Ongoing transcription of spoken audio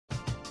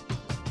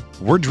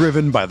We're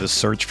driven by the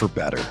search for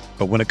better.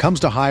 But when it comes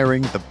to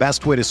hiring, the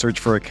best way to search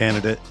for a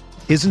candidate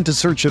isn't to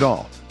search at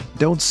all.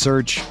 Don't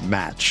search,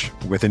 match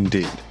with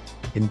Indeed.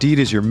 Indeed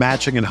is your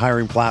matching and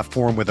hiring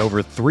platform with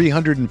over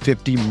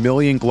 350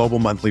 million global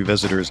monthly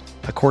visitors,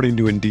 according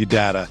to Indeed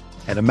data,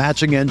 and a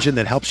matching engine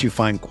that helps you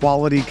find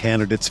quality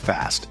candidates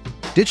fast.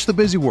 Ditch the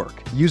busy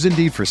work. Use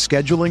Indeed for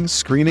scheduling,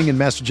 screening, and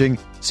messaging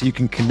so you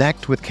can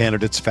connect with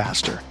candidates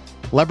faster.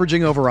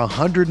 Leveraging over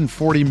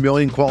 140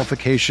 million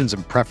qualifications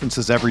and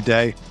preferences every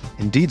day,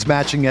 Indeed's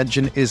matching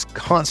engine is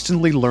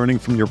constantly learning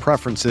from your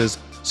preferences,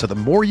 so the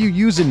more you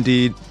use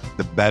Indeed,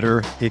 the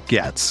better it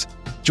gets.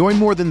 Join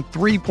more than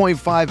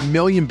 3.5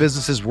 million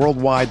businesses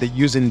worldwide that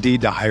use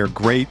Indeed to hire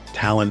great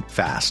talent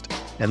fast.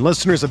 And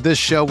listeners of this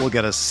show will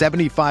get a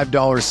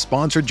 $75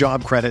 sponsored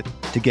job credit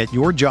to get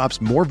your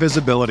jobs more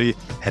visibility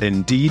at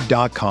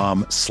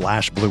Indeed.com/Blue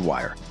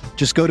Wire.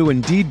 Just go to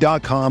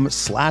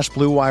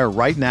Indeed.com/Blue Wire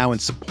right now and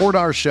support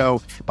our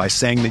show by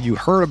saying that you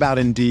heard about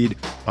Indeed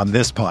on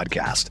this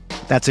podcast.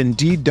 That's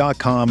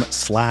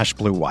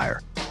Indeed.com/Blue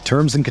Wire.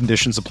 Terms and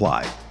conditions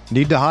apply.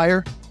 Need to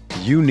hire?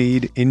 You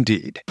need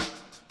Indeed.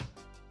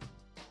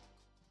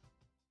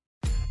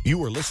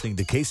 You are listening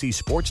to KC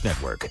Sports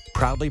Network,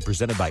 proudly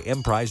presented by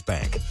Emprise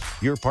Bank,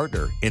 your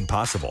partner in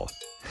possible.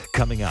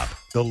 Coming up,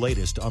 the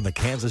latest on the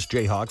Kansas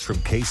Jayhawks from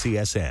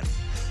KCSN,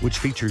 which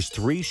features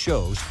 3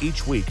 shows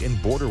each week in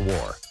Border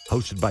War,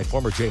 hosted by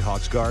former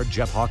Jayhawks guard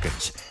Jeff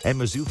Hawkins and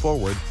Mizzou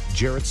forward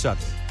Jarrett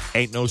Sutton.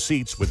 Ain't No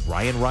Seats with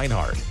Ryan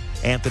Reinhardt,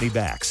 Anthony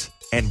Bax,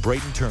 and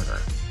Braden Turner.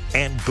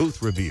 And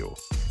Booth Review,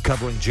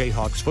 covering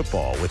Jayhawks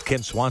football with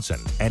Ken Swanson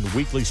and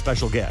weekly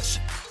special guests.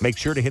 Make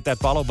sure to hit that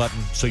follow button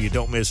so you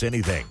don't miss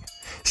anything.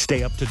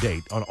 Stay up to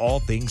date on all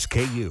things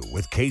KU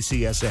with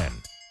KCSN.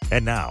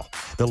 And now,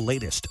 the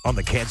latest on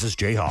the Kansas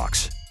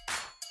Jayhawks.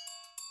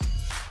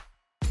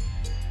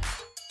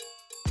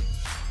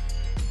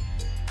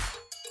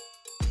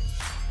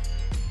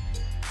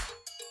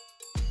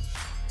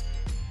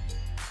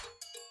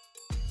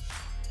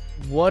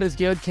 What is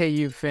good,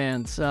 KU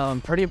fans?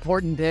 Pretty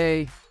important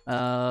day,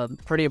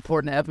 pretty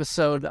important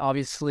episode.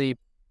 Obviously,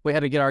 we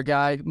had to get our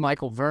guy,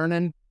 Michael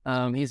Vernon.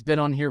 He's been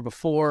on here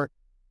before.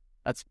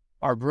 That's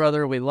our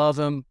brother. We love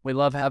him. We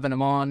love having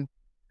him on.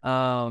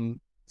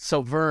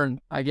 So,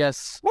 Vern, I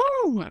guess,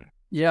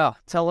 yeah,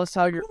 tell us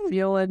how you're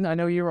feeling. I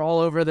know you were all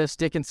over this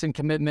Dickinson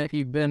commitment.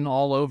 You've been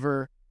all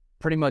over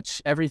pretty much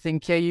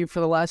everything KU for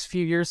the last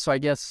few years. So I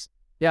guess,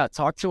 yeah,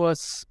 talk to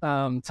us.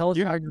 Tell us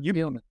how you're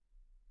feeling.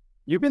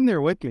 You've been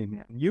there with me,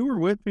 man. You were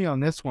with me on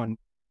this one.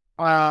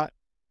 I'm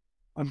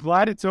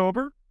glad it's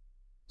over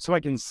so I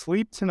can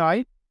sleep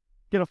tonight,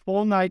 get a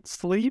full night's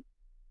sleep,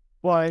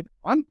 but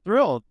I'm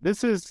thrilled.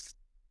 This is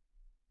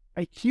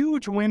a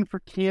huge win for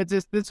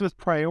Kansas. This was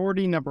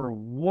priority number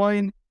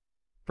 1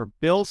 for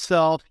Bill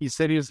Self. He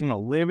said he was going to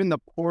live in the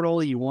portal.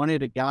 He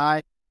wanted a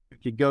guy who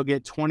could go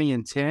get 20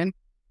 and 10.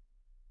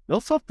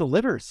 Bill Self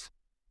delivers.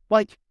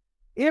 Like,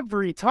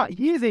 every time.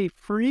 He is a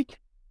freak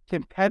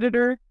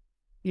competitor,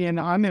 and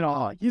I'm in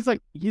awe.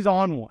 He's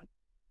on one.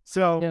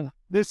 So yeah.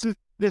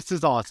 This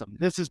is awesome.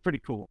 This is pretty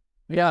cool.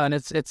 Yeah, and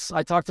it's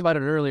I talked about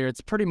it earlier.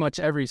 It's pretty much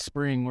every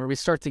spring where we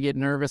start to get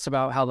nervous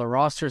about how the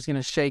roster is going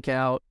to shake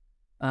out.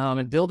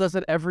 And Bill does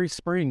it every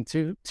spring.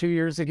 Two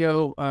years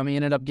ago, he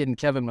ended up getting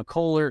Kevin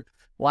McCullough.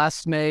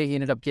 Last May, he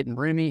ended up getting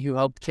Remy, who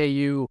helped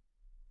KU,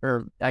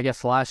 or I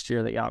guess last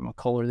year they got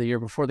McCullough. The year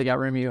before they got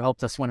Remy, who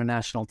helped us win a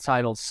national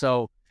title.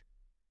 So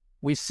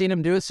we've seen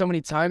him do it so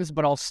many times,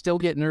 but I'll still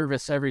get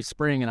nervous every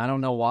spring, and I don't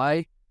know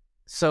why.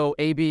 So,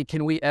 AB,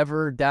 can we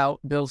ever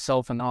doubt Bill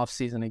Self in the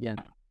offseason again?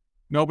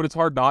 No, but it's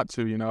hard not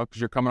to, because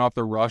you're coming off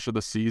the rush of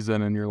the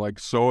season and you're like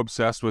so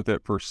obsessed with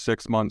it for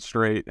 6 months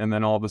straight. And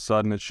then all of a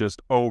sudden it's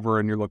just over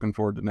and you're looking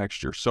forward to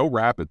next year so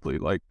rapidly.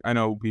 Like, I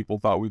know people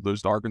thought we'd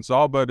lose to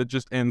Arkansas, but it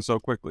just ends so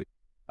quickly.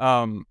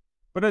 But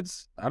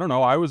I don't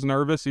know. I was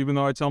nervous, even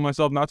though I tell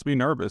myself not to be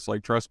nervous.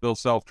 Like, trust Bill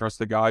Self, trust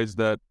the guys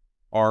that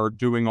are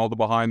doing all the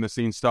behind the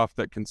scenes stuff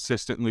that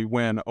consistently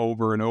win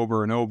over and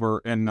over and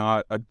over, and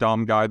not a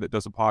dumb guy that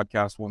does a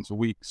podcast once a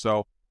week.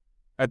 So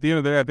at the end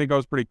of the day, I think I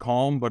was pretty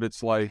calm, but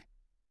it's like,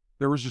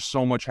 there was just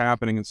so much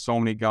happening and so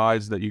many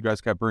guys that you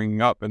guys kept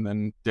bringing up. And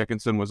then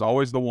Dickinson was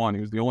always the one.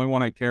 He was the only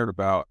one I cared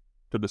about.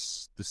 To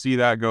see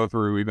that go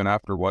through, even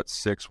after,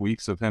 6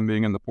 weeks of him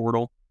being in the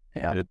portal,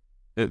 yeah,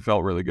 it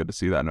felt really good to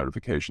see that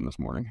notification this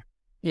morning.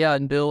 Yeah,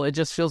 and Bill, it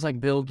just feels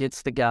like Bill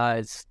gets the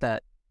guys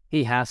that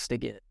he has to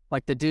get.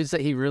 Like, the dudes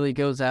that he really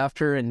goes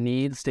after and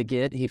needs to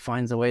get, he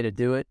finds a way to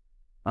do it.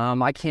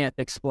 I can't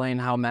explain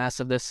how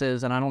massive this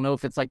is, and I don't know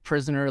if it's like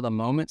prisoner of the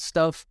moment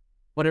stuff,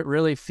 but it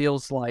really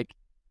feels like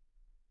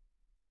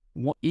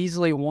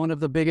easily one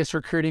of the biggest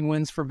recruiting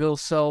wins for Bill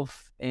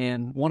Self,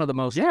 and one of the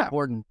most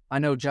important. I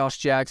know Josh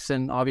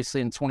Jackson, obviously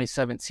in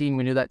 2017,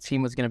 we knew that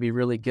team was going to be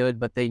really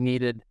good, but they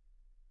needed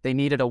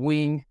a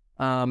wing.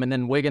 And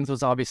then Wiggins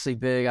was obviously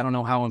big. I don't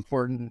know how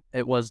important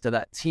it was to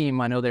that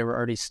team. I know they were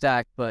already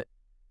stacked, but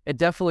it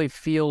definitely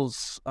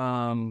feels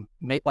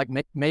like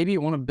maybe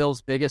one of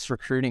Bill's biggest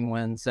recruiting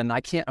wins. And I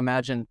can't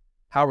imagine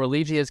how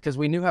relieved he is, because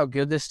we knew how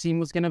good this team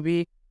was going to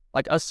be.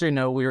 like us three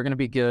know we were going to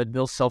be good.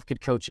 Bill Self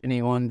could coach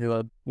anyone to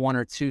a 1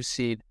 or 2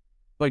 seed,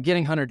 but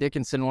getting Hunter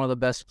Dickinson, one of the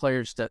best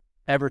players to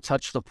ever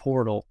touch the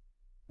portal,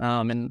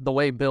 and the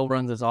way Bill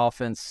runs his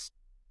offense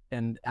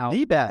and how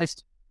The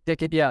best.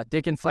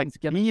 Dickinson's Like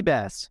the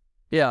best.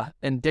 yeah,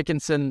 and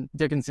Dickinson's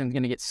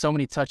going to get so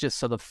many touches,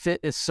 so the fit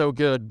is so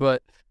good.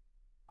 But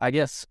I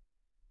guess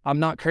I'm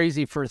not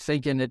crazy for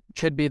thinking it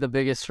could be the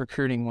biggest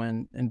recruiting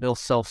win in Bill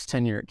Self's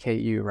tenure at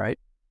KU, right?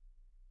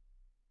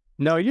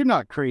 No, you're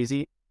not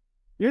crazy.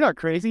 You're not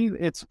crazy.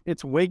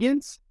 It's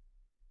Wiggins,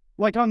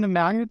 like on the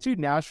magnitude,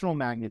 national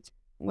magnitude.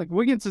 Like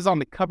Wiggins is on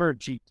the cover of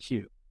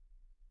GQ.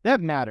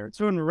 That mattered.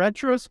 So in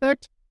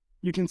retrospect,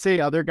 you can say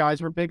other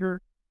guys were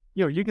bigger.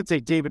 You could say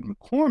David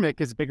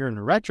McCormick is bigger in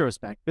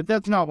retrospect, but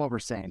that's not what we're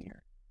saying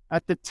here.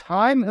 At the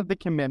time of the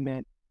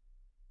commitment,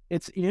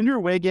 it's Andrew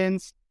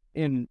Wiggins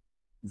and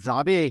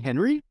Xavier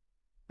Henry.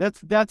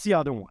 That's the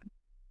other one.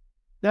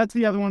 That's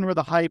the other one where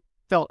the hype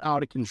felt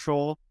out of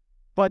control.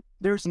 But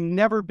there's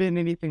never been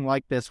anything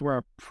like this where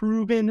a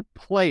proven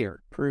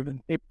player,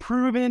 a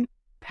proven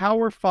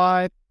Power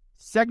 5,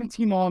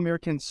 second-team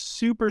All-American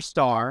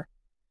superstar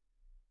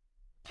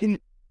can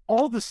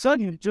all of a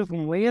sudden just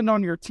land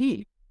on your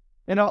team.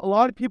 And a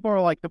lot of people are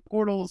like, the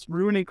portal's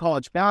ruining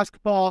college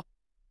basketball.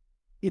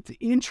 It's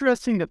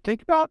interesting to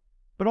think about,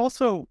 but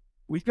also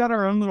we've got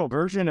our own little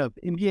version of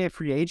NBA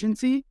free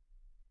agency.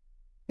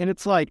 And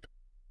it's like,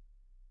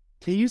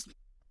 can you use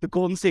the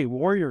Golden State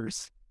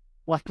Warriors,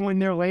 like when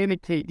they're landing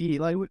KD,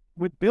 like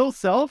with Bill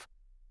Self,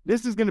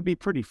 this is going to be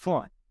pretty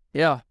fun.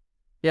 Yeah.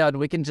 Yeah, and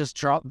we can just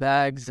drop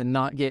bags and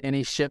not get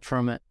any shit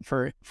from it,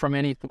 from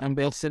anything. And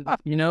Bill said,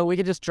 we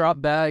could just drop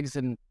bags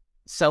and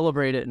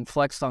celebrate it and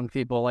flex on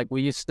people. Like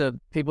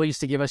people used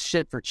to give us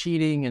shit for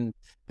cheating and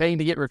paying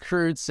to get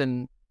recruits,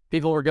 and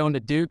people were going to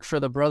Duke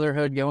for the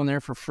brotherhood, going there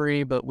for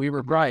free, but we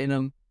were brighting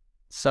them.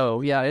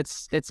 So yeah,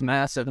 it's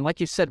massive. And like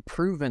you said,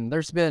 proven.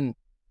 There's been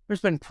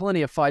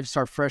plenty of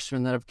 5-star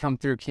freshmen that have come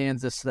through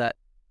Kansas that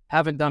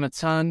haven't done a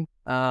ton.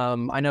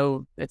 I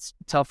know it's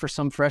tough for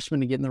some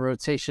freshmen to get in the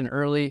rotation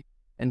early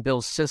and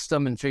Bill's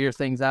system and figure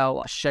things out.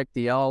 Like Sheck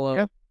Diallo,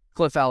 Yep.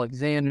 Cliff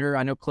Alexander.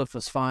 I know Cliff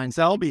was fine.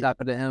 Selby.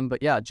 Happened to him,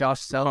 but yeah,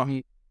 Josh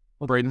Selby.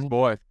 Braden's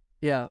boy.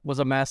 Yeah, was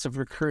a massive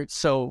recruit.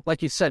 So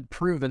like you said,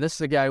 proven. This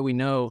is a guy we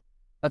know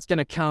that's going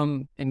to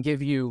come and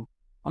give you,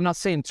 I'm not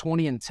saying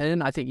 20 and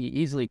 10. I think he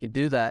easily could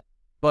do that,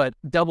 but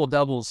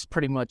double-doubles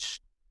pretty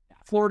much,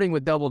 flirting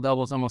with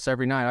double-doubles almost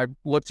every night. I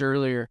looked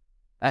earlier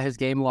at his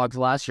game logs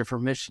last year for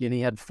Michigan. He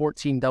had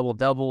 14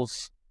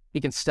 double-doubles. He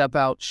can step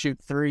out, shoot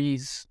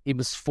threes. He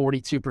was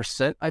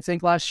 42%, I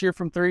think, last year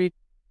from three.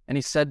 And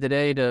he said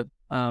today to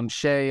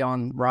Shea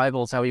on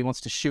Rivals how he wants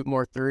to shoot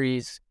more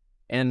threes.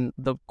 And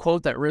the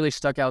quote that really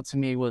stuck out to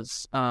me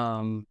was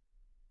him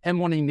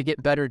wanting to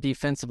get better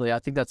defensively. I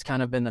think that's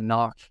kind of been the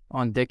knock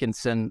on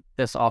Dickinson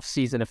this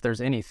offseason, if there's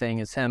anything,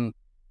 is him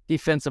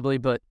defensively.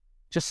 But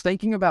just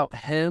thinking about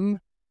him,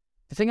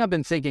 the thing I've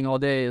been thinking all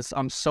day is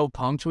I'm so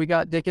pumped we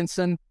got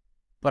Dickinson,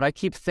 but I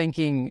keep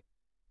thinking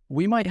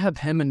we might have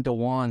him and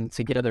DeJuan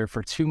together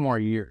for 2 more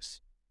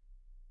years.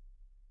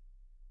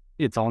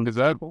 It's on.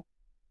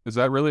 Is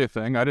that really a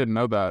thing? I didn't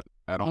know that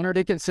at all. Hunter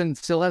Dickinson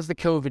still has the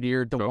COVID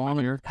year.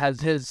 DeJuan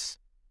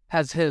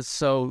has his.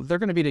 So they're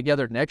going to be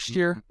together next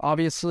year,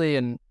 obviously.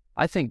 And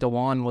I think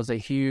DeJuan was a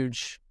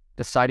huge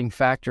deciding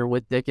factor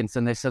with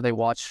Dickinson. They said they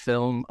watched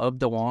film of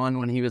DeJuan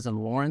when he was in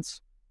Lawrence.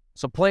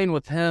 So playing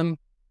with him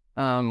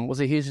was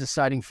a huge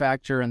deciding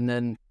factor. And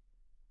then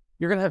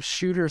you're going to have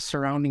shooters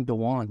surrounding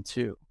DeJuan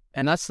too.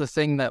 And that's the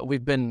thing that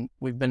we've been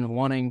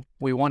wanting.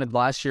 We wanted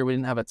last year. We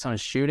didn't have a ton of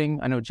shooting.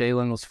 I know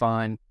Jalen was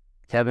fine.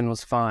 Kevin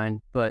was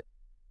fine. But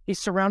he's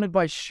surrounded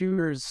by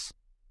shooters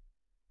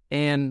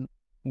and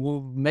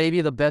maybe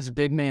the best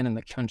big man in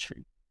the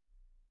country.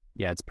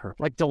 Yeah, it's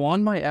perfect. Like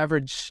DeJuan might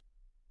average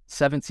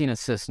 17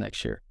 assists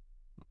next year.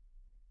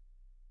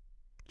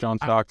 John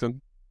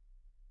Stockton.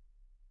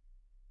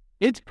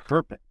 It's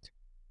perfect.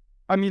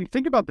 I mean,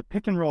 think about the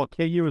pick and roll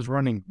KU is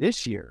running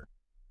this year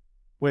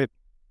with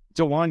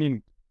DeJuan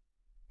and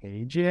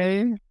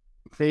AJ,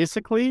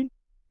 basically.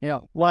 Yeah.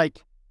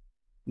 Like,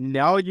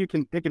 now you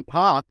can pick and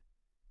pop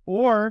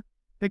or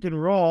pick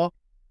and roll.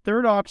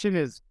 Third option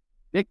is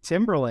Nick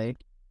Timberlake.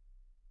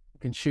 You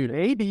can shoot.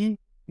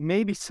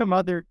 Maybe some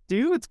other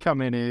dudes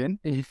coming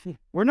in.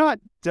 We're not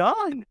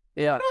done.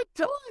 Yeah.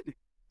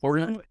 We're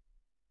not done.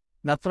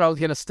 That's what I was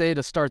going to say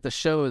to start the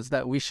show, is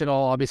that we should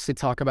all obviously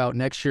talk about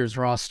next year's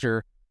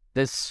roster,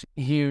 this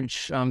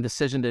huge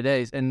decision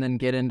today, and then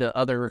get into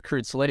other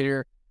recruits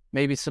later.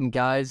 Maybe some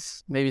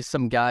guys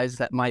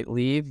that might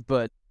leave,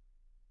 but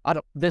I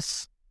don't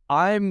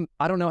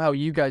know how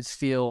you guys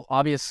feel.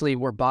 Obviously,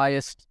 we're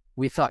biased.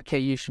 We thought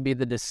KU should be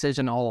the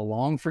decision all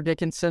along for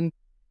Dickinson.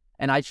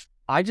 And I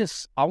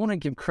want to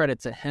give credit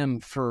to him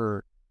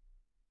for,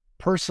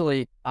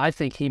 personally, I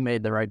think he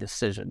made the right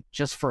decision.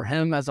 Just for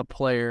him as a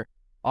player.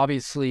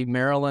 Obviously,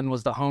 Maryland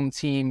was the home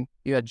team.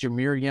 You had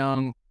Jameer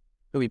Young,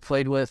 who he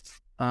played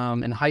with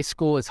in high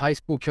school. His high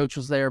school coach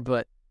was there.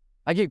 But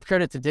I give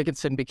credit to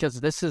Dickinson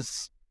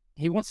because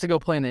he wants to go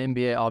play in the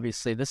NBA,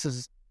 obviously. This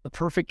is the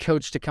perfect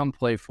coach to come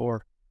play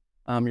for.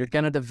 You're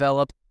going to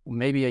develop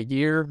maybe a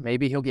year,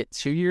 maybe he'll get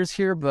 2 years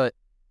here,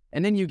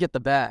 and then you get the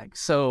bag.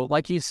 So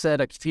like you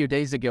said a few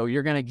days ago,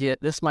 you're going to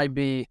get, this might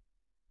be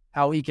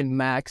how he can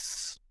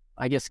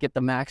get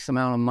the max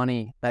amount of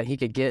money that he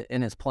could get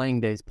in his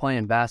playing days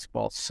playing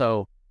basketball.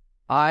 So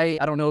I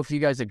don't know if you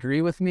guys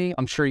agree with me.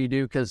 I'm sure you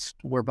do because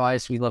we're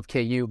biased. We love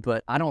KU,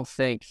 but I don't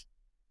think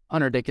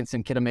Hunter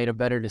Dickinson could have made a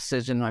better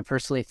decision. I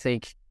personally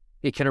think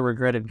he could have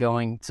regretted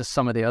going to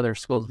some of the other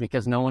schools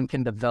because no one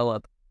can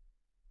develop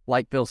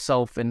like Bill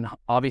Self, and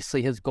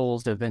obviously his goal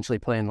is to eventually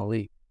play in the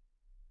league.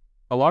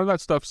 A lot of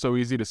that stuff's so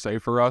easy to say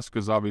for us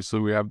because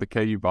obviously we have the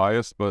KU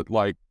bias, but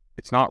like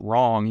it's not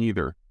wrong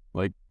either.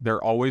 Like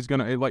they're always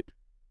gonna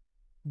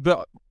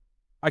the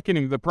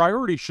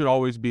priority should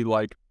always be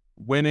like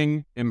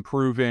winning,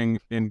 improving,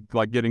 and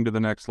like getting to the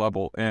next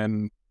level.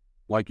 And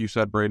like you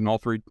said, Braden,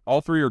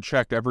 all three are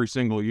checked every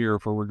single year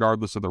for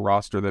regardless of the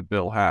roster that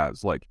Bill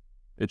has. Like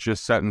it's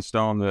just set in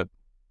stone that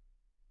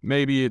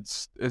maybe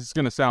it's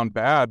going to sound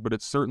bad, but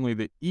it's certainly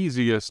the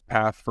easiest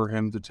path for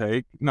him to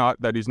take.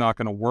 Not that he's not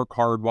going to work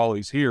hard while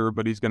he's here,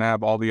 but he's going to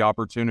have all the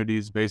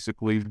opportunities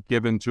basically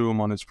given to him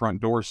on his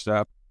front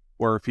doorstep.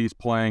 Where if he's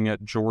playing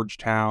at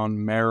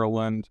Georgetown,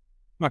 Maryland,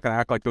 I'm not going to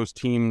act like those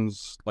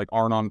teams like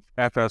aren't on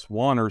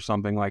FS1 or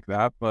something like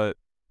that, but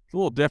it's a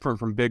little different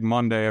from Big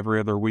Monday every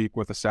other week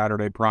with a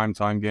Saturday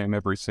primetime game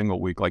every single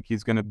week. Like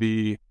he's going to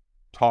be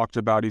talked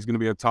about. He's going to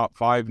be a top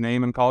 5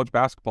 name in college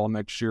basketball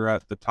next year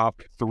at the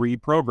top 3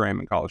 program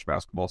in college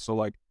basketball. So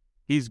like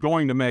he's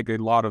going to make a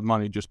lot of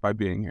money just by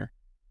being here.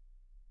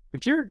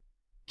 If you're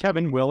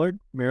Kevin Willard,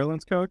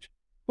 Maryland's coach,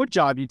 what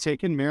job you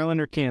taking,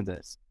 Maryland or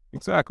Kansas?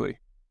 Exactly.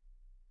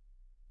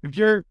 If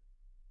you're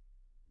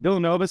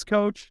Villanova's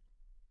coach,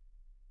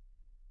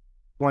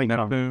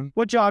 Neptune.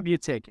 What job you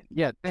taking?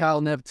 Yeah,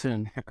 Kyle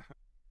Neptune,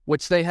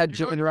 which they had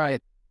Jay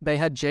Wright. They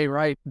had Jay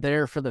Wright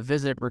there for the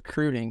visit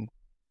recruiting.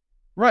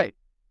 Right.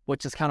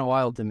 Which is kind of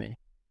wild to me.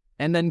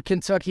 And then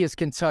Kentucky is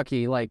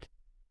Kentucky. Like,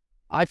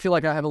 I feel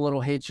like I have a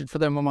little hatred for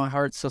them in my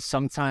heart, so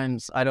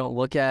sometimes I don't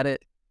look at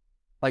it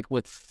like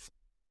with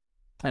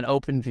an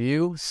open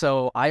view.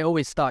 So I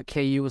always thought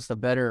KU was the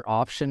better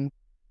option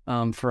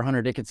for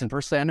Hunter Dickinson.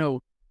 Personally, I know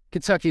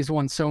Kentucky's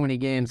won so many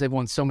games. They've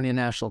won so many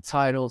national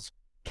titles.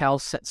 Cal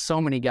sent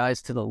so many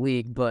guys to the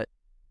league, but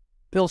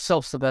Bill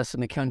Self's the best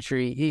in the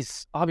country.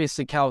 He's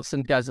obviously Cal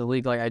sent guys to the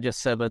league, like I just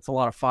said, but it's a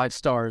lot of 5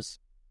 stars,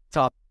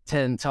 top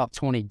 10, top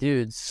 20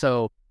 dudes.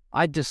 So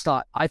I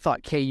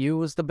thought KU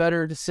was the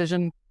better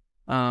decision,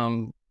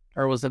 or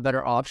was the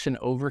better option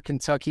over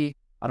Kentucky.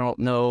 I don't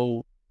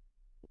know.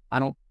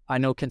 I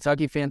know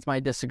Kentucky fans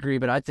might disagree,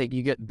 but I think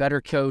you get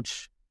better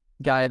coach,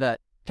 guy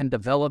that can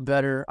develop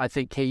better. I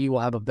think KU will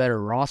have a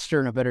better roster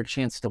and a better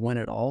chance to win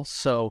it all.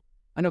 So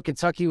I know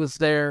Kentucky was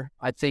there.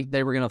 I think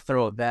they were going to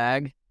throw a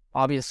bag,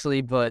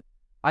 obviously, but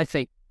I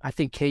think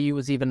KU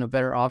was even a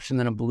better option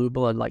than a blue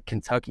blood like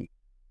Kentucky.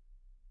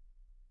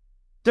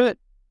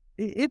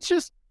 It's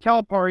just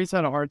Calipari's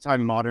had a hard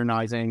time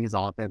modernizing his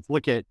offense.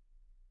 Look at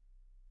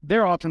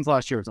their offense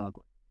last year was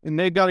ugly, and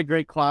they've got a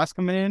great class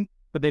coming in,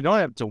 but they don't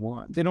have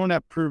DeJuan. They don't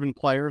have proven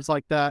players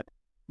like that.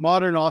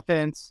 Modern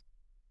offense,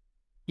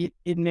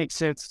 it makes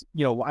sense.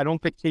 You know, I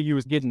don't think KU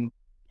is getting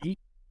beat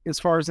as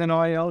far as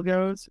NIL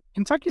goes.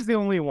 Kentucky's the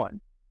only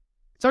one.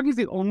 Kentucky's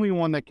the only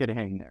one that could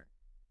hang there.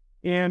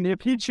 And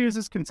if he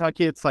chooses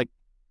Kentucky, it's like,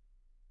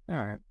 all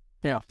right,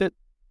 yeah, that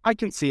I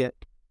can see it.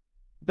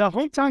 The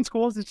hometown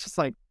schools, it's just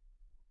like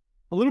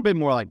a little bit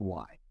more like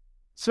why.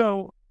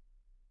 So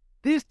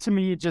this to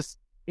me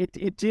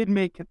it did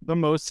make the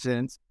most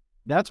sense.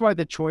 That's why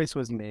the choice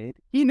was made.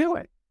 He knew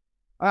it.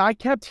 I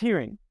kept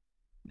hearing,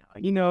 no,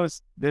 he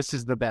knows this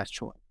is the best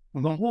choice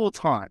the whole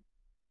time.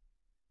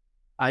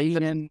 I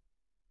even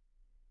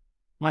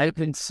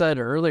said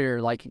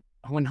earlier, like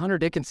when Hunter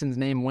Dickinson's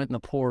name went in the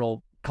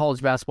portal,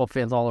 college basketball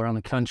fans all around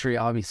the country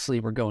obviously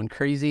were going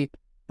crazy.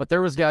 But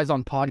there was guys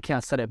on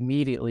podcasts that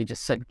immediately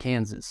just said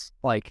Kansas.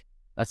 Like,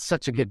 that's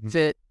such a good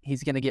fit.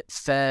 He's going to get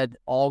fed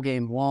all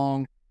game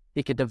long.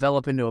 He could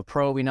develop into a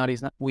pro. We know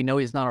he's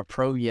not a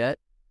pro yet.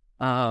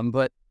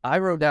 But I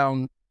wrote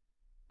down,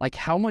 like,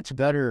 how much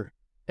better.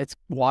 It's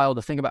wild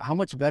to think about how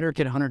much better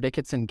could Hunter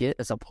Dickinson get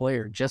as a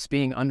player just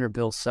being under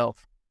Bill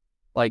Self.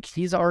 Like,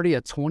 he's already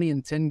a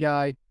 20-10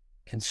 guy,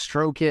 can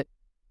stroke it,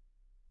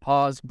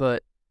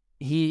 but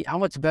how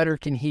much better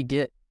can he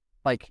get,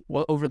 like,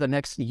 over the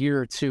next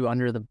year or two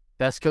under the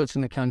best coach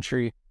in the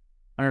country,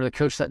 under the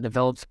coach that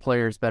develops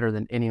players better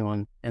than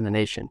anyone in the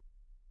nation?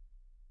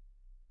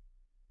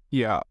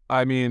 Yeah,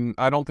 I mean,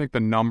 I don't think the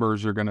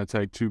numbers are going to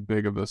take too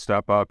big of a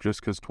step up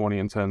just because 20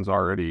 and 10's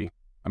already.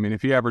 I mean,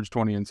 if he averaged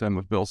 20 and 10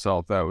 with Bill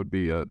Self, that would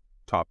be a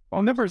top.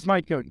 Well, numbers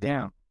might go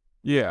down.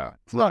 Yeah,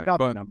 it's not about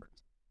the numbers.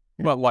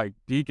 But like,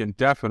 he can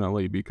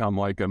definitely become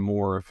like a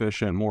more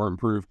efficient, more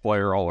improved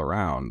player all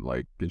around.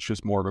 Like, it's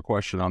just more of a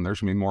question on there's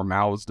going to be more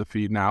mouths to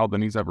feed now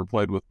than he's ever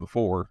played with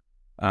before.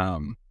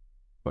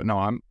 But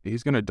no,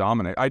 he's going to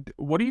dominate.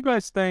 What do you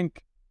guys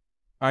think?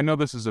 I know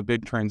this is a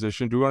big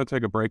transition. Do we want to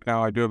take a break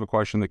now? I do have a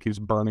question that keeps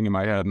burning in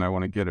my head, and I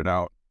want to get it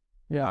out.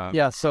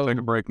 Yeah. So take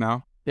a break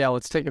now. Yeah,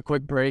 let's take a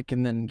quick break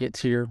and then get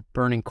to your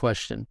burning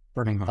question,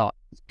 burning thought.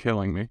 It's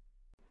killing me.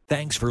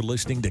 Thanks for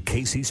listening to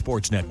KC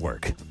Sports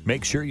Network.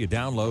 Make sure you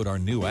download our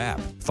new app.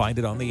 Find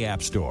it on the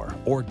App Store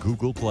or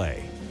Google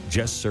Play.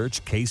 Just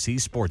search KC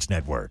Sports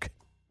Network.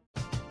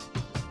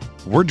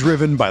 We're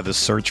driven by the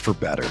search for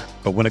better.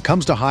 But when it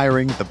comes to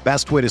hiring, the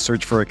best way to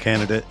search for a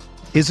candidate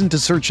isn't to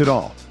search at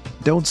all.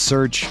 Don't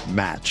search,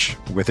 match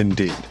with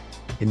Indeed.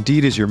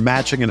 Indeed is your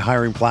matching and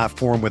hiring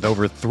platform with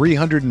over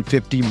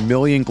 350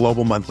 million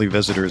global monthly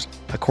visitors,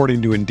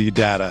 according to Indeed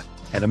data,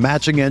 and a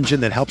matching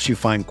engine that helps you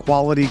find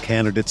quality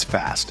candidates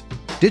fast.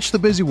 Ditch the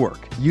busy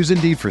work. Use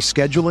Indeed for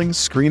scheduling,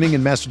 screening,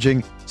 and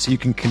messaging so you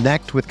can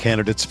connect with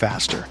candidates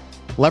faster.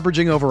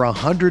 Leveraging over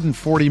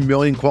 140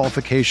 million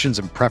qualifications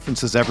and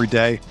preferences every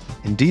day,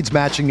 Indeed's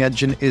matching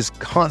engine is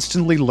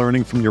constantly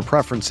learning from your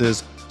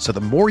preferences, so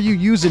the more you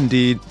use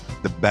Indeed,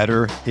 the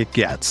better it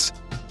gets.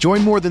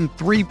 Join more than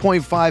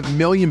 3.5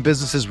 million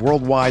businesses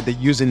worldwide that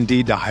use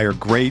Indeed to hire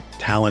great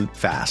talent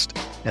fast.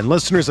 And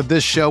listeners of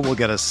this show will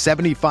get a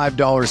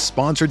 $75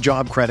 sponsored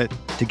job credit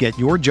to get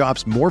your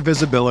jobs more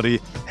visibility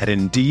at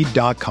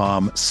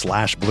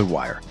Indeed.com/Blue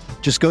Wire.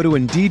 Just go to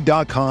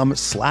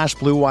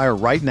Indeed.com/Blue Wire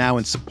right now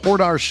and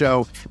support our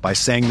show by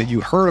saying that you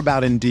heard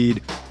about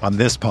Indeed on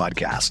this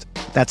podcast.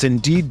 That's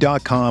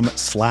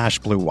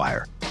Indeed.com/Blue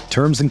Wire.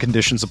 Terms and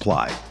conditions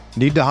apply.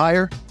 Need to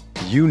hire?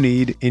 You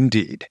need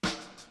Indeed.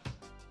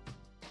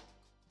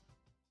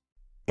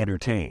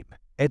 Entertain,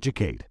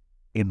 educate,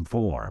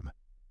 inform.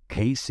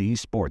 KC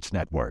Sports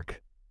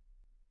Network.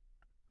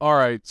 All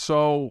right,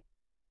 so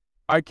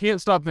I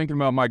can't stop thinking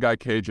about my guy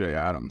KJ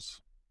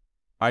Adams.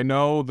 I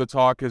know the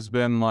talk has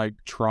been like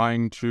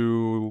trying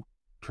to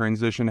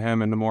transition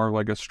him into more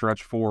like a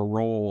stretch four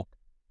role,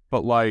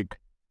 but like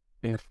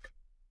if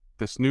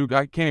this new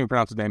guy, I can't even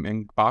pronounce his name,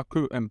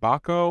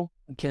 Mbako?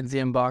 Kenzie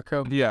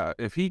Mbako. Yeah,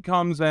 if he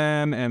comes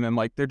in and then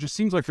like there just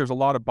seems like there's a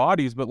lot of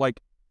bodies, but like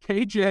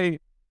KJ,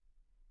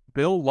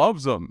 Bill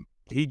loves him.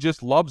 He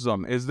just loves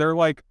them. Is there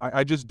like,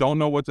 I just don't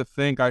know what to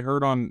think. I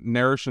heard on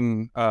Parrish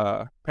and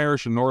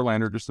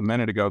Norlander just a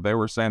minute ago, they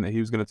were saying that he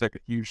was going to take a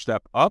huge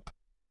step up.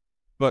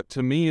 But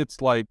to me,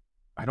 it's like,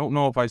 I don't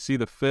know if I see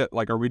the fit.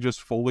 Like, are we just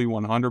fully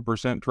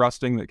 100%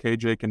 trusting that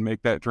KJ can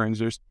make that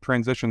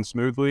transition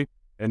smoothly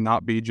and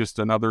not be just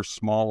another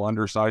small,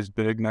 undersized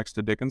big next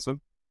to Dickinson?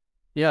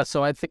 Yeah,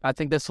 so I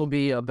think this will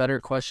be a better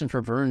question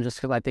for Vernon just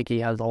because I think he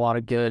has a lot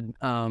of good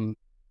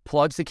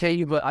plugs to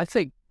KU. But I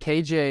think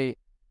KJ,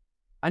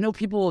 I know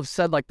people have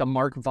said like the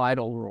Mark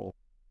Vidal rule,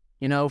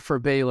 for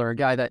Baylor, a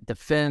guy that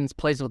defends,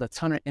 plays with a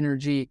ton of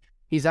energy.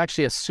 He's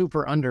actually a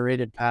super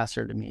underrated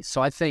passer to me.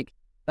 So I think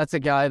that's a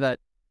guy that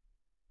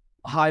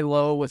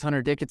high-low with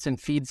Hunter Dickinson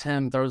feeds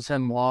him, throws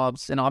him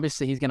lobs, and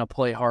obviously he's going to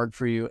play hard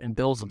for you, and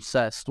Bill's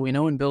obsessed. We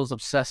know when Bill's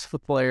obsessed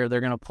with a player, they're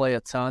going to play a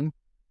ton.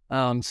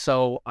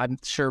 So I'm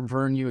sure,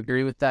 Vern, you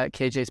agree with that.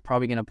 KJ's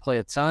probably going to play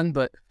a ton,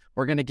 but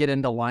we're going to get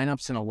into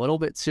lineups in a little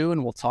bit too,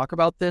 and we'll talk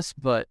about this,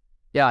 but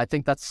yeah, I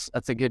think that's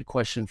a good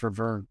question for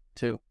Vern,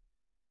 too.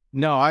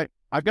 No,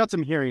 I've got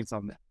some hearings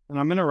on this, and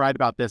I'm going to write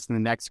about this in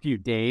the next few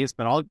days,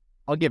 but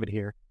I'll give it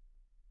here.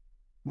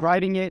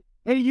 Writing it,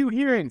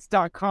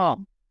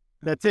 KUHearings.com.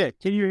 That's it,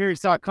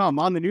 KUHearings.com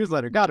on the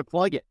newsletter. Got to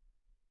plug it.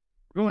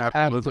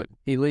 Absolutely.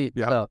 Elite.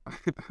 Yeah.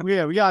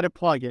 Yeah, we got to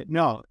plug it.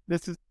 No,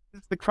 this is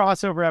the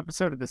crossover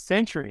episode of the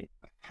century.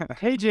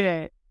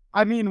 KJ,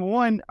 I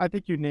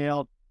think you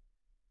nailed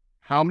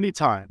how many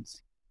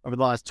times over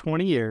the last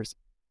 20 years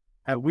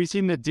have we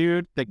seen the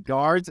dude that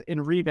guards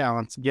and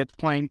rebounds get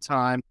playing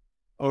time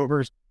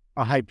over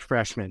a hyped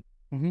freshman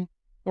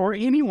or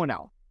anyone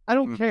else? I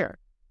don't care.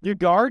 You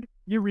guard,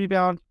 you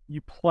rebound,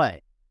 you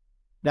play.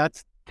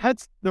 That's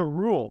the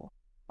rule.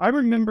 I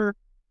remember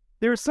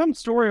there was some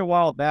story a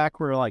while back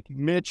where like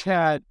Mitch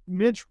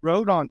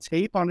wrote on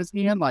tape on his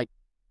hand like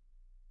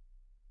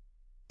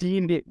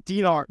Dean,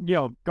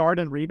 guard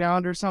and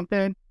rebound or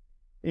something,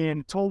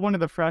 and told one of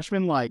the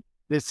freshmen like,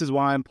 "This is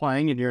why I'm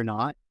playing and you're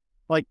not."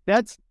 Like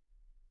that's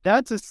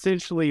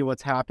essentially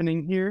what's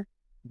happening here,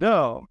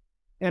 though.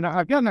 And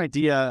I've got an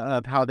idea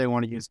of how they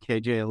want to use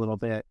KJ a little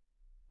bit.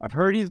 I've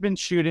heard he's been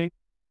shooting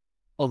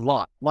a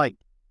lot, like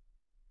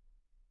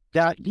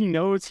that. He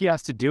knows he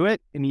has to do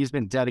it, and he's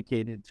been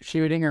dedicated to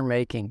Shooting or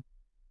making?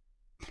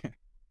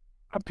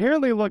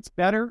 Apparently looks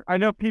better. I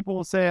know people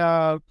will say,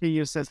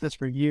 KU says this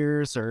for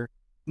years, or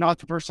not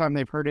the first time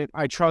they've heard it.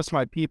 I trust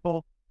my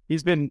people.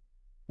 He's been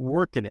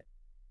working it.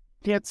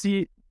 Can't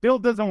see. Bill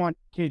doesn't want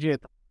KJ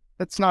at the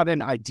That's not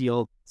an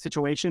ideal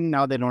situation.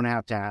 Now they don't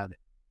have to have it.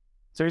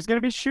 So he's going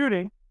to be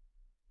shooting.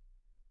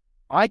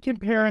 I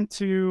compare him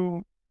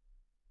to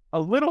a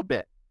little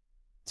bit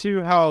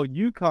to how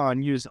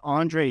UConn used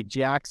Andre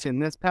Jackson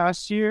this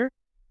past year.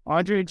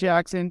 Andre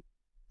Jackson,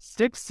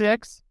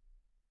 6'6".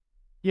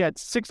 He had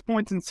 6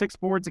 points and 6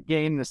 boards a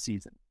game this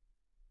season.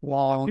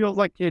 Well, feels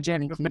like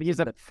KJ, but he's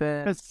a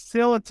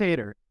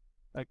facilitator.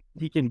 Like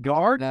he can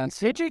guard.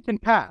 KJ can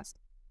pass.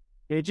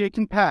 KJ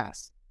can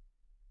pass.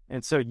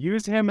 And so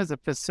use him as a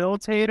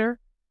facilitator,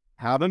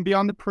 have him be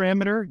on the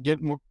perimeter,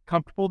 get more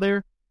comfortable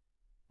there.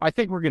 I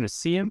think we're going to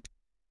see him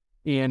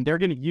and they're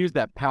going to use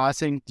that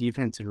passing,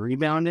 defense, and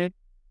rebounding.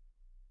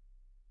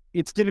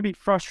 It's going to be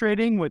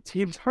frustrating when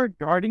teams aren't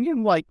guarding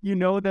him. Like,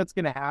 that's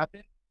going to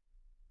happen.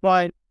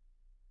 But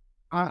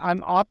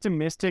I'm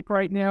optimistic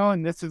right now,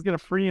 and this is going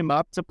to free him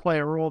up to play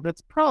a role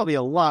that's probably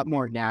a lot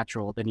more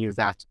natural than he was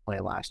asked to play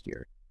last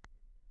year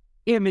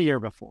and the year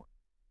before.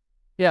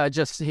 Yeah,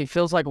 he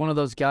feels like one of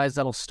those guys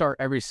that'll start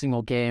every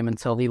single game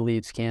until he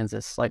leaves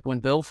Kansas. Like when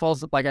Bill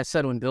falls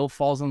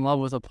in love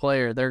with a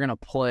player, they're going to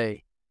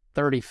play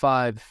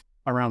 35,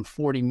 around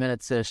 40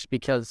 minutes-ish,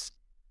 because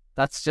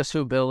that's just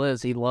who Bill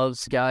is. He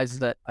loves guys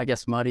that, I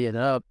guess, muddy it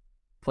up,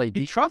 play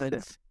defense. He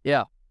trusts it.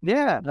 Yeah.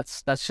 Yeah.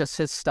 That's just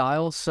his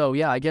style. So,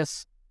 yeah, I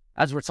guess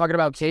as we're talking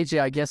about KJ,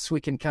 I guess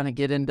we can kind of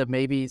get into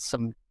maybe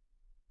some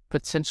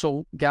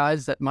potential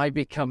guys that might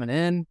be coming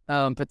in,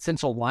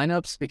 potential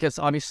lineups, because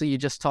obviously you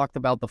just talked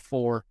about the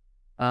 4,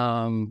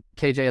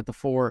 KJ at the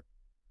 4.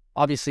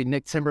 Obviously,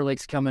 Nick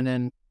Timberlake's coming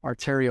in,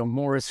 Arterio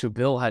Morris, who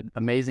Bill had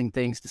amazing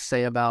things to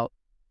say about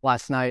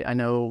last night. I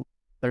know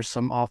there's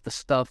some off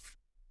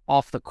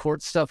the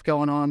court stuff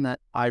going on that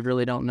I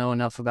really don't know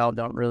enough about,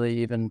 don't really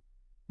even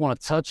want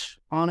to touch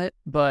on it.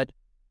 But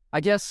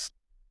I guess,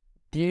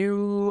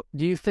 do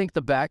you think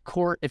the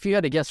backcourt, if you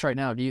had to guess right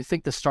now, do you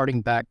think the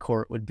starting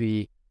backcourt would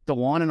be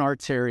DeJuan and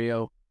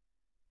Arterio?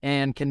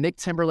 And can Nick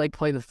Timberlake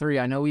play the 3?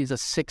 I know he's a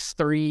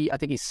 6'3", I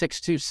think he's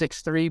 6'2",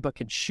 6'3", but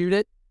can shoot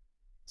it.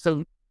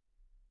 So,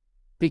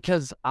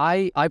 because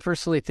I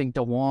personally think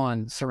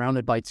DeJuan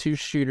surrounded by 2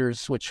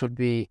 shooters, which would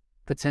be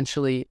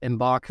potentially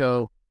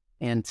Mbako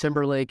and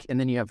Timberlake, and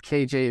then you have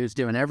KJ who's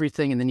doing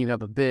everything, and then you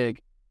have a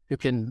big who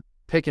can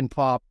pick and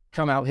pop,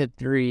 come out, hit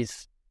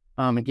threes,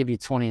 and give you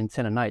 20 and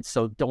 10 a night.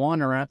 So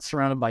DeJuan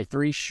surrounded by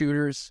 3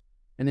 shooters,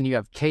 and then you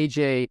have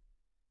KJ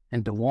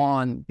and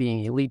DeJuan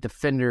being elite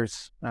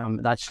defenders.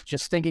 That's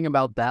just thinking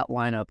about that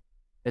lineup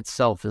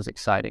itself is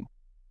exciting.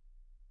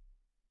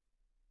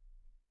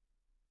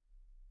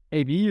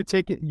 AB, you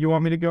take it. You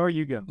want me to go or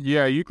you go?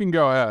 Yeah, you can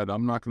go ahead.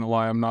 I'm not going to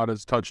lie. I'm not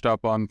as touched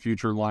up on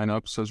future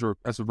lineups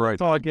as of right.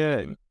 It's all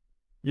good.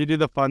 You do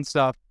the fun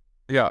stuff.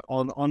 Yeah.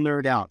 I'll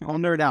nerd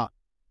out.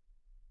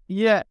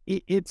 Yeah,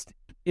 it's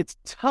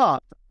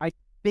tough. I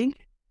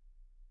think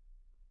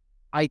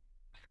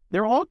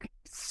they're all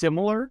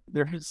similar.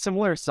 They're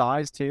similar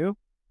size too.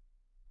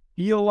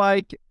 Feel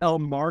like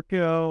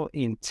Marco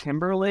and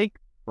Timberlake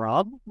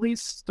probably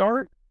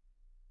start.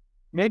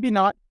 Maybe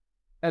not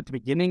at the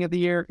beginning of the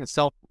year, because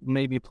Self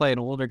maybe play an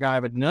older guy,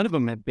 but none of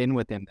them have been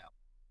with him though.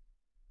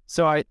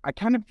 So I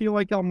kind of feel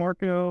like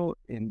Marco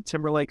and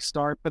Timberlake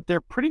start, but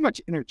they're pretty much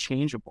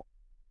interchangeable.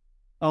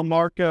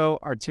 Marco,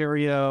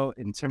 Arterio,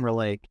 and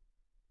Timberlake,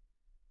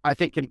 I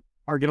think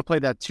are going to play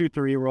that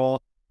 2-3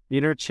 role,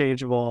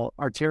 interchangeable.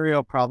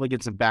 Arterio probably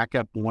gets some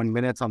backup 1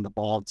 minutes on the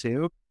ball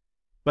too.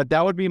 But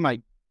that would be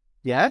my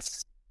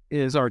guess,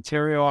 is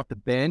Arterio off the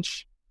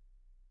bench.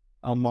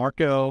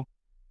 Marco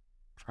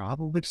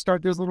probably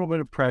start. There's a little bit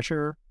of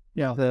pressure,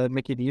 to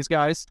Mickey D's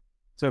guys.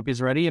 So if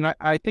he's ready, and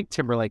I think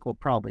Timberlake will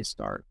probably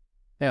start.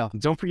 Yeah.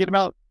 And don't forget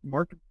about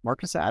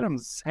Marcus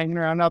Adams hanging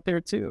around out there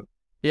too.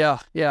 Yeah,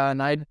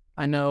 and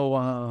I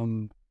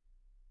know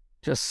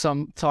just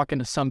talking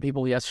to some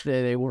people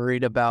yesterday, they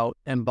worried about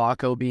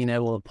Mbako being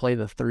able to play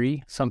the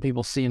 3. Some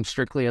people see him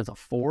strictly as a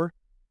 4.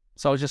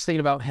 So I was just thinking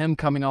about him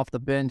coming off the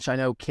bench. I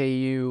know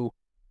KU,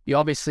 you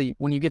obviously,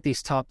 when you get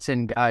these top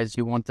 10 guys,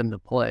 you want them to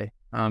play.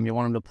 You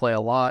want them to play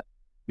a lot.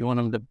 You want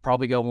them to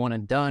probably go one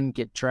and done,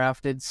 get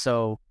drafted.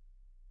 So,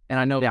 and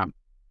I know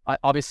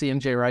obviously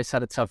MJ Rice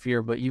had a tough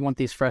year, but you want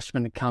these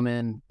freshmen to come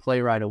in,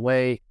 play right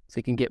away so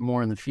you can get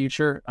more in the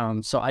future.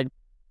 So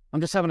I'm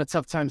just having a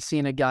tough time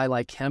seeing a guy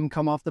like him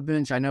come off the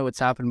bench. I know it's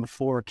happened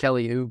before,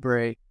 Kelly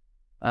Oubre.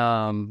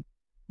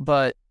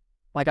 But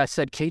like I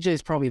said, KJ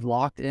is probably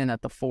locked in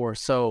at the 4.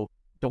 So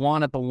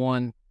DeJuan at the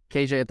 1,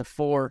 KJ at the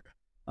 4,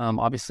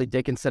 obviously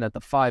Dickinson at the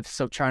 5.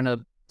 So trying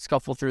to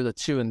scuffle through the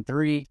 2 and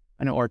 3.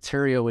 I know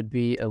Arterio would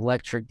be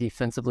electric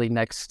defensively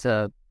next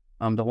to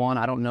DeJuan.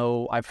 I don't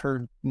know. I've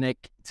heard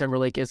Nick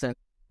Timberlake isn't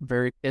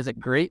great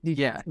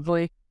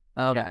defensively.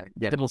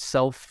 Little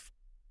Self,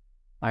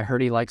 I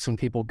heard he likes when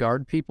people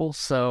guard people.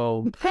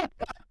 So,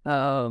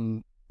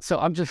 so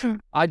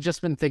I've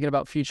just been thinking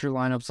about future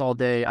lineups all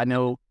day. I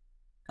know,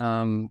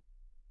 and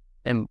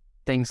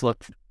things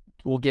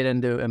we'll get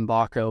into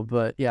Mbako,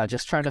 but yeah,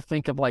 just trying to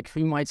think of like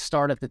who might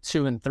start at the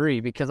 2 and 3,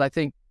 because I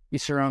think you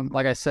surround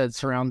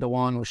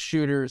DeJuan with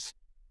shooters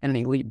and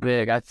an elite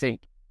big. I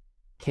think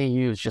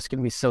KU is just going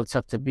to be so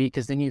tough to beat,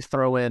 because then you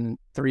throw in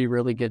 3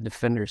 really good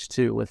defenders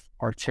too with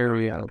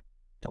Arterio,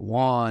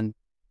 DeJuan,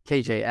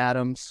 KJ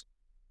Adams.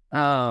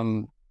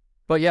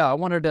 But yeah,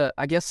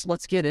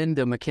 let's get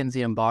into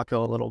Mackenzie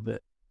Mbako a little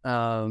bit.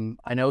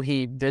 I know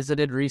he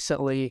visited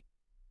recently.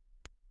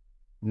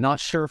 Not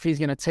sure if he's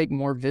going to take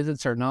more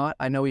visits or not.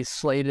 I know he's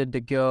slated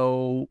to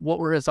go. What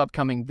were his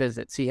upcoming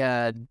visits? He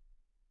had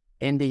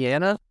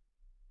Indiana.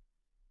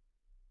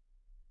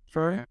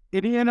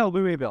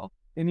 Louisville.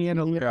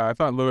 Yeah, I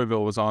thought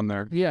Louisville was on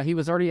there. Yeah, he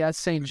was already at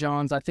St.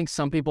 John's. I think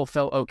some people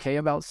felt okay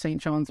about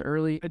St. John's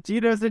early.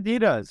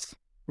 Adidas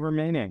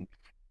remaining.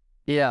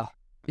 Yeah.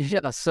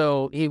 Yeah,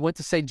 so he went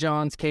to St.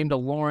 John's, came to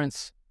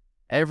Lawrence.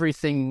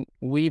 Everything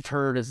we've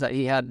heard is that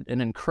he had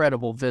an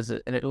incredible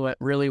visit, and it went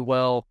really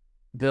well.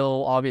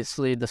 Bill,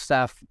 obviously, the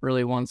staff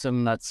really wants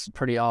him. That's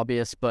pretty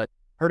obvious, but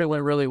heard it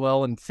went really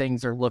well, and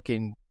things are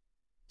looking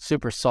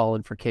super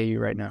solid for KU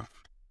right now.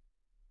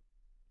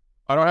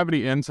 I don't have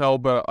any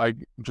intel, but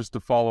just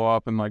to follow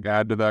up and like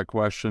add to that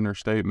question or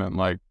statement,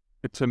 like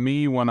to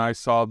me, when I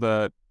saw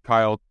that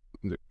Kyle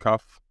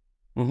Cuff,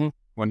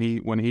 when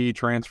he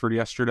transferred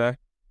yesterday,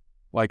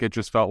 like it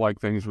just felt like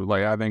things were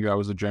like, I think that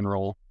was a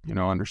general,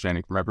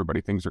 understanding from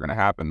everybody, things are going to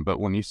happen. But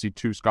when you see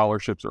 2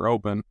 scholarships are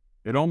open,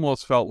 it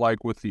almost felt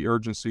like with the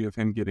urgency of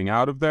him getting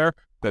out of there,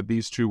 that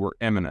these 2 were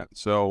imminent.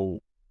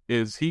 So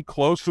is he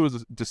close to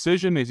his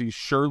decision? Is he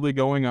surely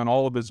going on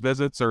all of his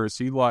visits, or is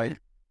he like,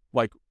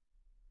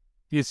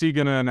 is he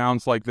going to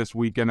announce like this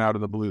weekend out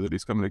of the blue that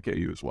he's coming to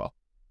KU as well?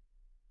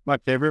 My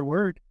favorite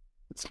word.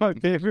 It's my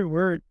favorite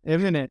word,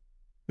 imminent.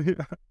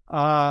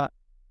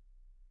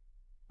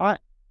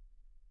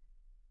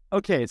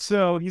 Okay,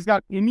 so he's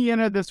got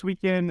Indiana this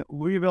weekend,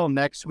 Louisville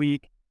next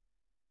week.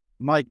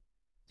 My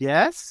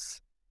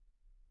guess?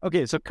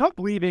 Okay, so Cup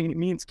leaving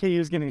means KU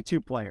is getting 2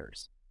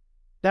 players.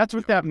 That's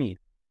what that means.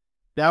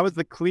 That was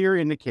the clear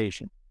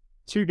indication.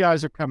 2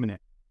 guys are coming in.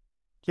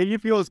 KU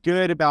feels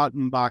good about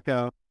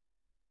Mbako.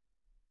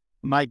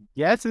 My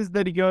guess is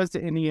that he goes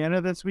to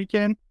Indiana this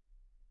weekend,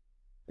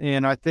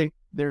 and I think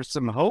there's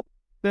some hope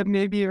that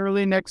maybe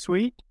early next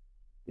week,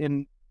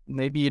 and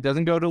maybe he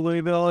doesn't go to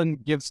Louisville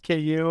and gives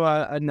KU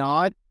a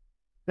nod.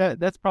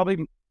 That's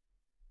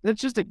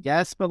just a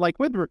guess, but like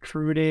with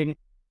recruiting,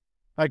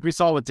 like we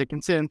saw with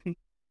Dickinson, a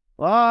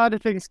lot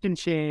of things can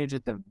change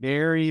at the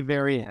very,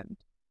 very end.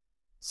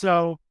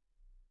 So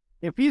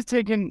if he's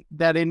taking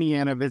that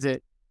Indiana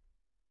visit,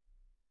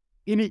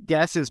 any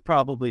guess is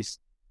probably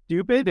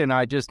stupid, and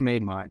I just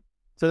made mine.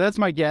 So that's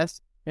my guess.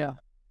 Yeah.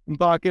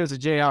 Mbako's a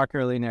Jayhawk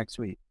early next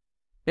week.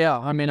 Yeah,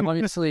 I mean,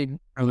 obviously,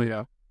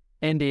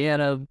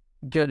 Indiana,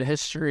 good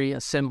history,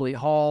 Assembly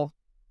Hall,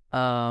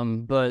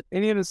 but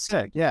Indiana's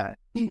sick, yeah.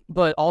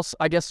 But also,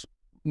 I guess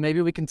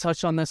maybe we can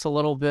touch on this a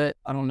little bit.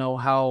 I don't know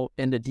how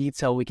into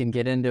detail we can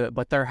get into it,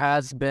 but there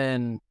has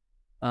been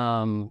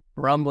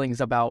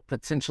rumblings about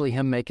potentially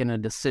him making a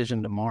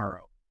decision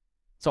tomorrow.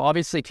 So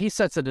obviously, if he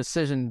sets a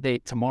decision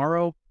date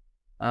tomorrow,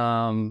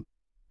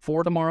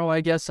 for tomorrow,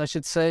 I guess I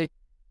should say,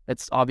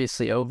 it's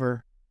obviously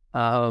over.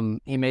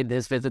 He made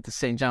his visit to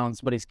St. John's,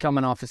 but he's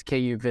coming off his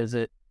KU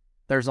visit.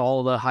 There's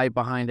all the hype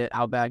behind it,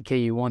 how bad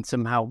KU wants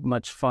him, how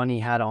much fun he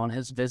had on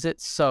his visit.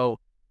 So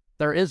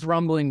there is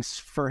rumblings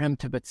for him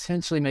to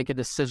potentially make a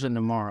decision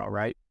tomorrow,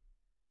 right?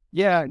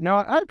 Yeah,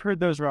 no, I've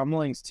heard those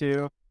rumblings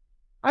too.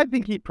 I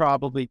think he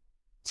probably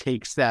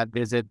takes that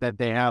visit that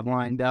they have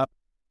lined up.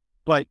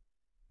 But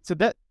so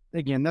that,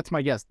 again, that's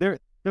my guess.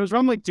 Those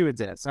rumblings do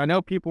exist. I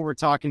know people were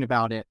talking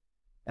about it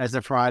as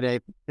a Friday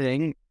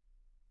thing.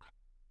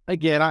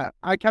 Again,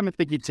 I kind of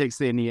think he takes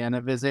the Indiana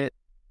visit.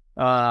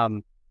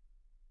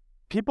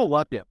 People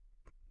loved him.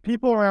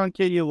 People around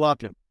KU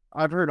loved him.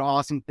 I've heard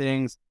awesome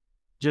things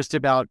just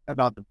about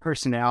the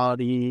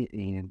personality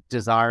and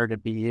desire to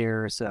be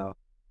here. So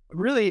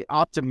really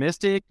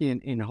optimistic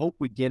and hope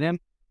we get him.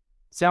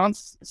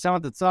 Sounds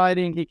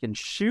exciting. He can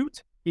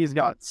shoot. He's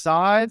got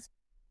size.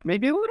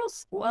 Maybe a little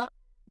slow.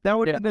 That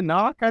would be the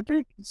knock, I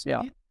think.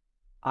 Yeah.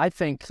 I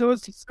think so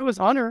is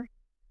Hunter.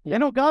 You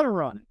don't gotta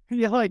run.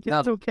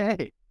 It's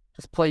okay.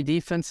 Just play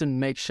defense and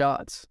make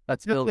shots.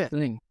 That's Bill's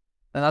thing.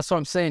 And that's what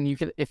I'm saying.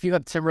 If you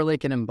have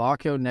Timberlake and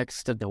Mbako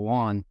next to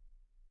DeJuan,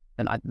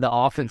 then the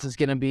offense is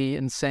going to be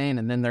insane.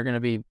 And then they're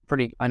going to be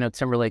I know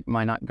Timberlake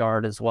might not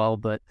guard as well,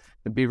 but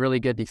it'd be really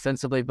good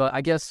defensively. But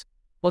I guess,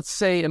 let's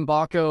say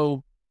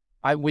Mbako,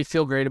 we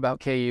feel great about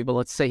KU, but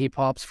let's say he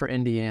pops for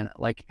Indiana.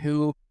 Like,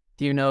 who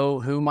do you know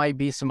who might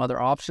be some other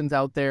options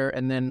out there?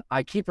 And then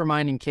I keep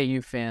reminding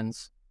KU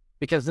fans,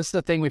 because this is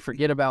the thing we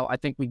forget about. I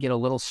think we get a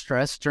little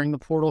stressed during the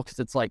portal because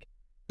it's like,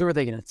 who are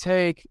they going to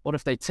take? What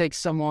if they take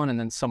someone and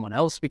then someone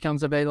else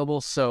becomes available?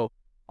 So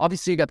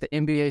obviously you got the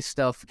NBA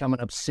stuff coming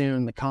up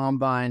soon, the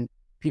combine,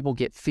 people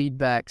get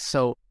feedback.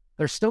 So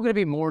there's still going to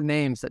be more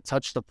names that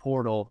touch the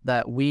portal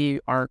that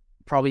we aren't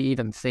probably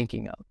even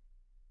thinking of.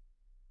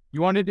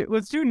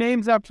 Let's do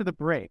names after the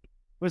break.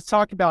 Let's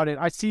talk about it.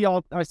 I see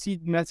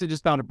messages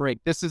about a break.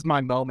 This is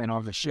my moment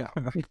on the show.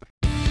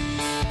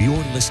 You're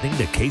listening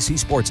to KC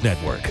Sports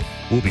Network.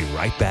 We'll be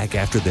right back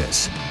after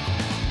this.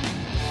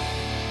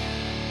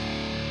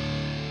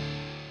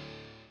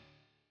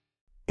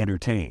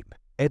 Entertain,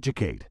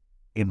 educate,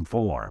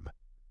 inform.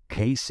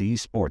 KC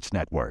Sports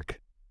Network.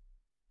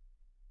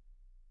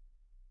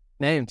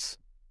 Names.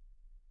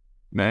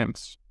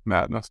 Madness.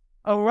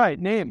 Oh, right.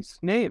 Names.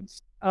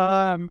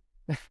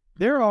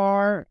 There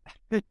are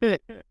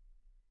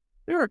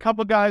a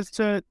couple guys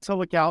to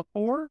look out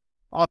for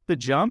off the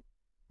jump.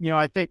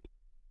 I think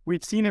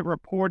we've seen it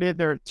reported.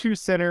 There are 2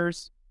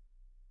 centers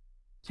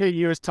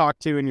KU has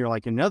talked to, and you're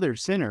like, another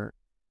center.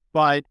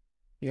 But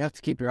you have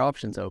to keep your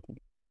options open.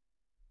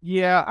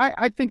 Yeah,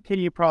 I think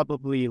KU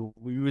probably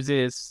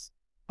loses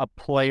a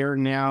player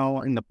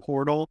now in the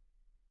portal.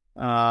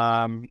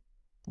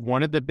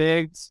 One of the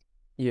bigs,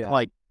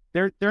 like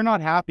they're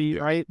not happy,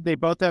 right? They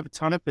both have a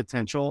ton of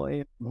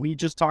potential. We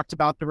just talked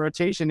about the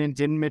rotation and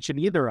didn't mention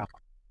either of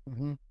them.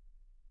 Mm-hmm.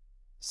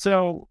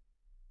 So,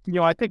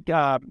 I think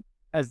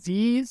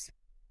Aziz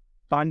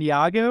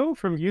Bandiago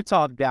from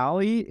Utah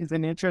Valley is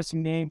an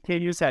interesting name.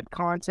 KU's had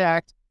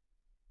contact.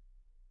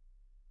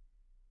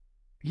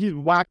 He's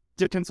WAC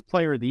Dickinson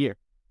Player of the Year.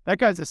 That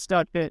guy's a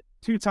stud fit,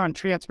 2-time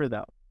transfer,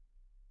 though.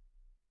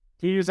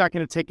 KU's not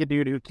going to take a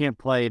dude who can't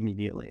play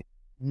immediately.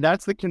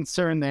 That's the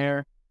concern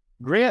there.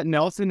 Grant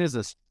Nelson is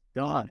a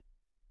stud.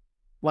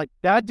 Like,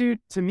 that dude,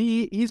 to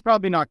me, he's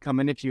probably not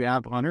coming if you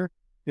have Hunter.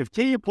 If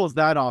KU pulls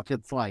that off,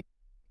 it's like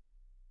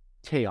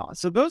chaos.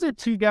 So those are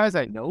two guys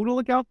I know to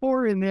look out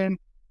for, and then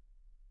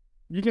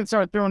you can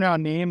start throwing out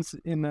names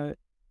in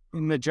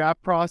the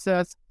draft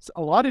process.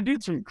 A lot of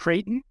dudes from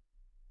Creighton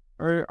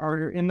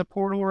are in the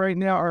portal right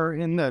now, or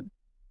in the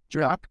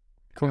draft.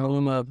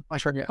 Kaluma,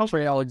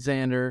 Trey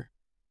Alexander.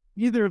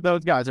 Either of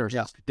those guys are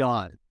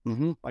done.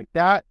 Mm-hmm. Like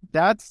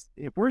that's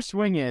if we're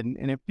swinging,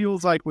 and it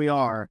feels like we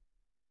are,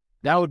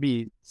 that would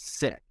be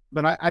sick.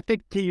 But I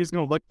think KU's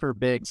going to look for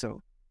big.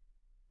 So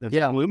the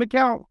Kaluma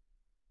count.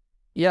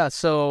 Yeah.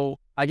 So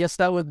I guess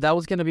that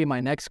was going to be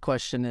my next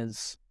question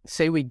is,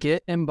 say we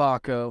get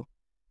Mbako,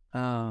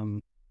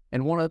 and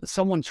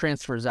someone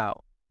transfers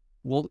out.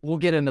 We'll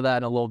get into that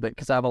in a little bit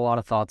because I have a lot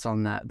of thoughts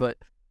on that. But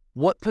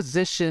what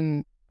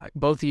position,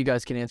 both of you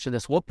guys can answer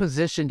this, what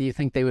position do you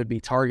think they would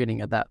be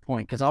targeting at that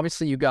point? Because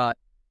obviously you have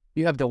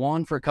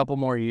DeJuan for a couple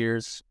more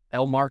years.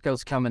 El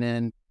Marco's coming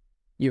in.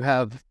 You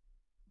have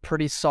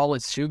pretty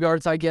solid shoe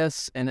guards, I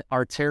guess, and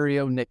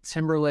Arterio, Nick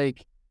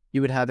Timberlake.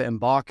 You would have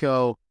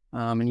Mbako,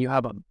 and you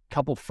have a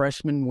couple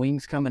freshman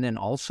wings coming in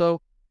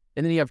also.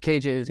 And then you have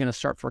KJ who's going to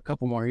start for a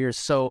couple more years.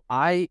 So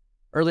I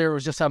earlier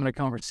was just having a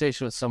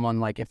conversation with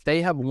someone, like if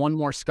they have one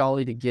more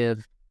Scully to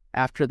give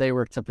after they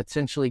were to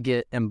potentially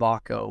get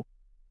Mbako,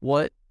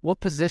 what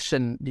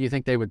position do you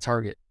think they would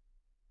target?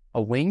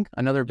 A wing?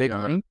 Another big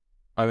wing?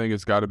 I think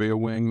it's got to be a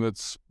wing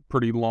that's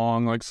pretty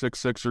long, like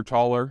 6'6" or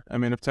taller. I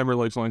mean, if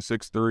Timberlake's only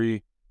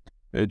 6'3",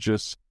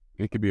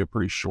 it could be a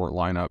pretty short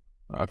lineup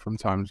from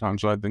time to time.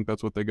 So I think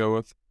that's what they go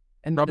with.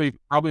 And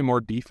probably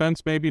more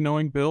defense, maybe,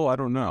 knowing Bill. I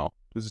don't know.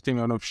 Does this team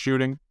have enough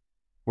shooting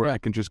where I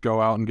can just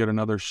go out and get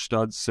another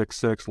stud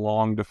 6'6"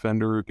 long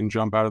defender who can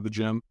jump out of the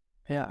gym?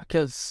 Yeah,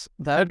 because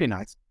that'd be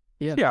nice.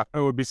 Yeah, it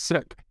would be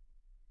sick.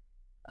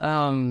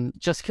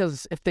 Just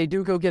because if they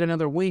do go get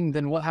another wing,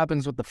 then what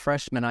happens with the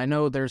freshmen? I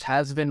know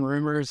has been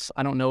rumors.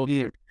 I don't know if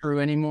they're true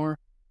anymore,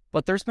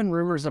 but there's been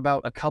rumors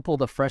about a couple of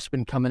the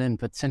freshmen coming in,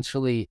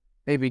 potentially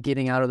maybe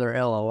getting out of their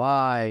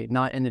LOI,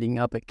 not ending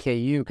up at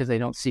KU because they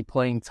don't see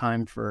playing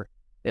time for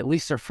at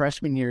least their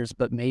freshman years,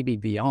 but maybe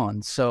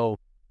beyond. So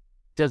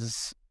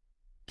does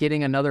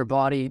getting another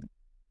body,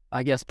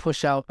 I guess,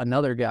 push out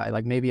another guy,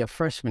 like maybe a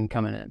freshman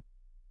coming in?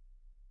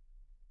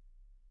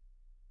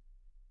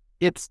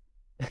 It's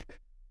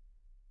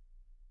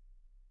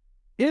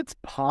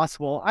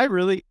possible. I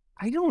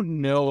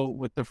don't know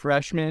with the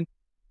freshmen.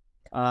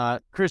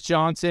 Chris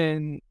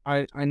Johnson,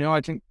 I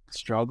think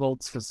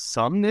struggled to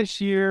some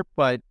this year,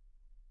 but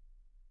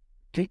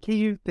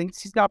KU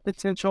thinks he's got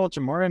potential.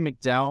 Jamari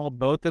McDowell,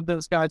 both of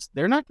those guys,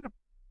 they're not going to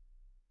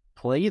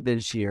play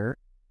this year.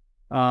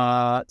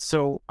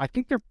 So I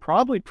think they're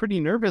probably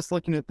pretty nervous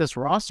looking at this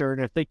roster.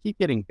 And if they keep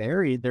getting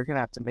buried, they're going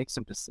to have to make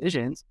some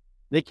decisions.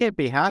 They can't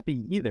be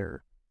happy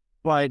either.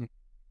 But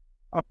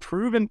a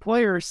proven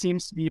player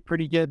seems to be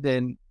pretty good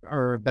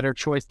or a better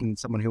choice than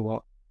someone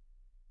who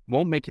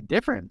won't make a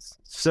difference.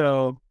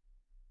 So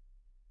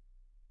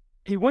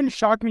it wouldn't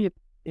shock me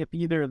if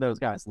either of those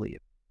guys leave.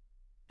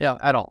 Yeah,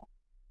 at all.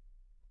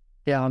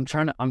 Yeah,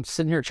 I'm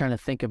sitting here trying to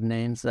think of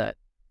names that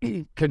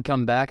could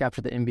come back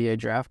after the NBA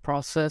draft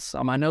process.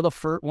 I know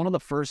one of the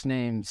first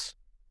names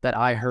that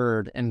I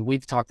heard, and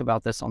we've talked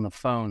about this on the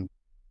phone,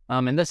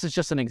 and this is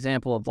just an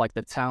example of like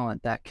the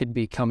talent that could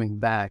be coming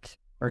back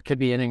or could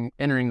be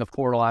entering the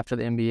portal after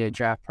the NBA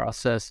draft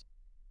process.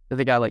 There's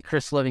a guy like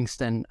Chris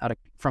Livingston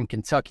from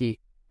Kentucky.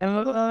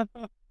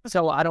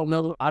 So I don't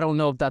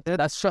know if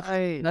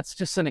that's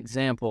just an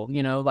example,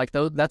 like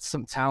that's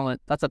some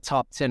talent. That's a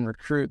top 10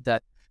 recruit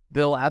that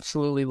Bill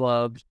absolutely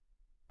loved.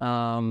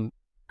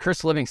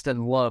 Chris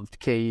Livingston loved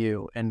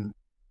KU, and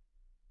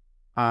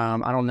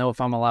I don't know if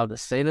I'm allowed to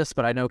say this,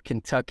 but I know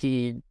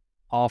Kentucky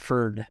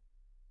offered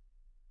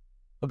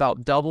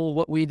about double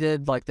what we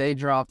did. Like they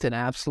dropped an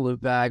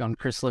absolute bag on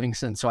Chris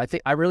Livingston. So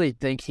I really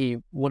think he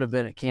would have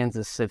been at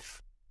Kansas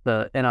if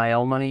the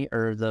NIL money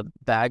or the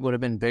bag would have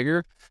been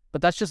bigger.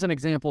 But that's just an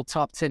example.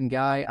 Top 10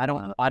 guy. I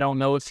don't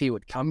know if he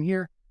would come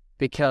here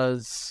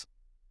because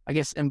I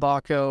guess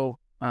Mbako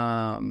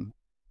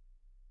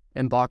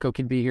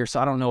could be here. So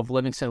I don't know if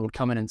Livingston would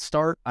come in and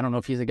start. I don't know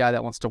if he's a guy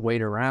that wants to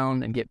wait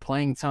around and get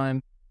playing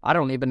time. I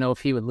don't even know if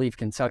he would leave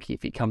Kentucky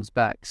if he comes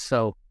back.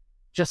 So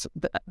just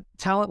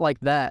talent like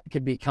that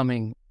could be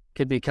coming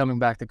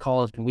back to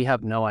college, and we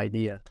have no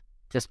idea.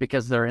 Just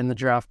because they're in the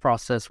draft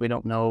process, we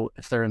don't know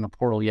if they're in the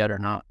portal yet or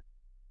not.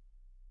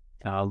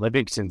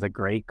 Livingston's a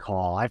great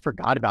call. I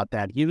forgot about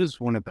that. He was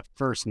one of the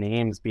first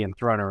names being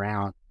thrown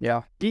around.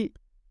 Yeah.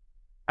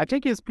 I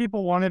think his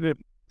people wanted to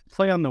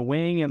play on the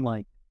wing, and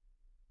like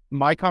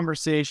my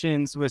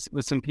conversations with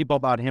some people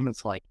about him,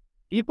 it's like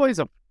if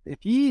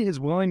he is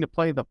willing to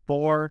play the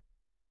 4,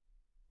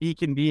 he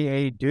can be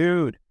a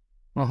dude.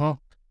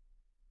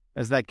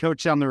 As that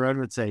coach down the road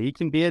would say, he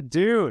can be a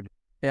dude.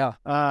 Yeah.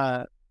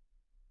 I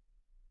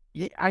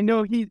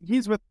know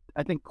he's with,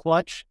 I think,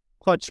 Clutch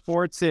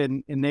Sports,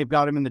 and they've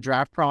got him in the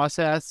draft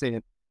process,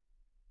 and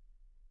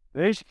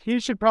he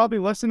should probably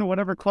listen to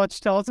whatever Clutch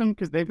tells him,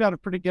 because they've got a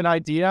pretty good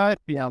idea.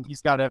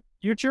 He's got a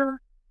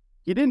future.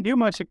 He didn't do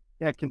much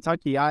at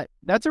Kentucky.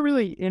 That's a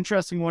really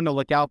interesting one to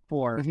look out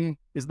for.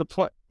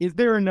 Is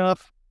there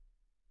enough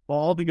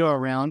ball to go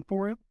around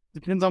for him?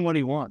 Depends on what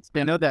he wants.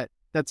 I know that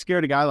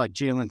scared a guy like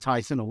Jalen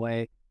Tyson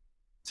away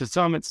to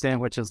some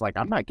extent, which is like,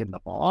 I'm not getting the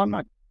ball. I'm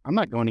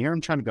not going here.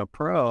 I'm trying to go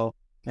pro,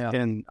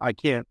 and I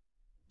can't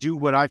do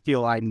what I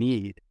feel I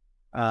need.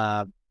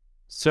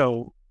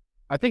 So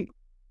I think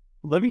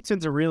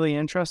Livingston's a really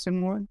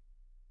interesting one.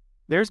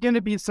 There's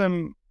definitely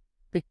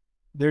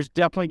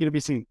going to be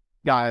some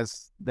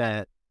guys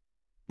that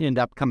end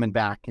up coming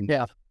back, and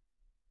that'd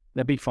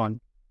be fun.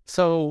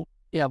 So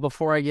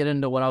before I get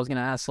into what I was going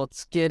to ask,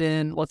 let's get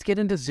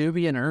into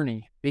Zuby and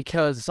Ernie,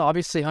 because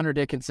obviously Hunter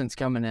Dickinson's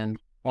coming in,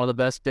 one of the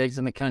best bigs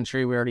in the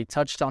country. We already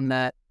touched on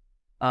that.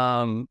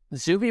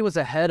 Zuby was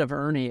ahead of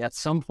Ernie at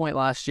some point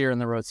last year in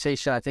the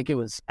rotation. I think it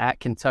was at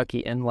Kentucky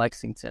in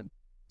Lexington.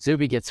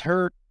 Zuby gets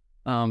hurt.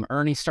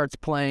 Ernie starts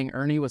playing.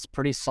 Ernie was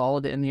pretty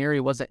solid in the year. He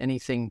wasn't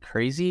anything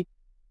crazy.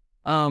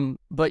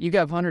 But you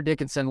have Hunter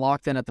Dickinson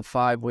locked in at the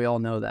 5. We all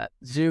know that.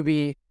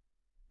 Zuby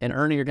and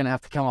Ernie are going to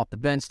have to come off the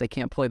bench. They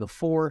can't play the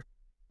 4.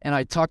 And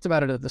I talked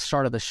about it at the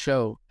start of the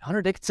show.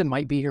 Hunter Dickinson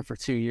might be here for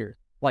 2 years.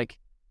 Like,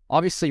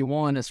 obviously,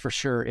 one is for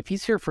sure. If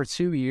he's here for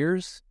 2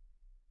 years,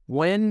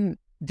 when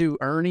do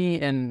Ernie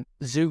and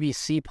Zuby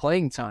see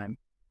playing time?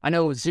 I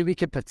know Zuby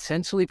could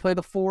potentially play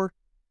the 4,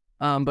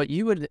 but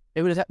it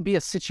would be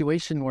a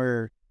situation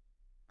where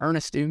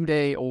Ernest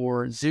Umde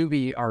or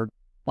Zuby are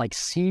like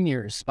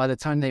seniors by the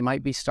time they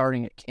might be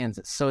starting at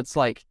Kansas. So it's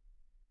like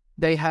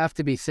they have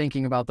to be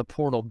thinking about the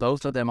portal,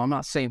 both of them. I'm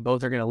not saying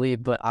both are going to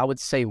leave, but I would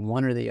say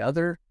one or the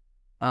other,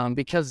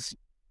 because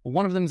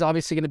one of them is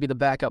obviously going to be the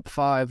backup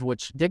 5,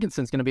 which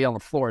Dickinson's going to be on the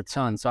floor a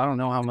ton. So I don't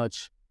know how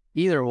much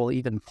either will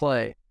even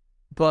play.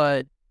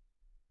 But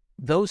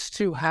those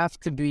two have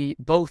to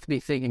both be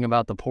thinking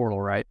about the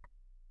portal, right?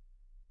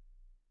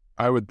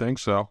 I would think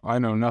so. I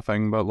know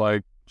nothing, but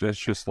like it's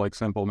just like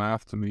simple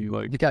math to me.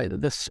 Like,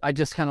 I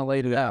just kind of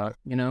laid it out,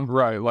 you know?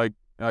 Right. Like,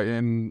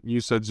 and you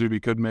said Zuby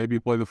could maybe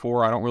play the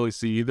 4. I don't really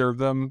see either of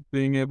them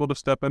being able to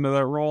step into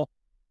that role.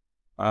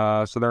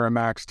 So they're a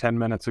max 10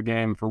 minutes a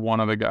game for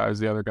one of the guys.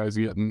 The other guy's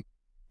getting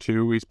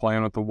 2. He's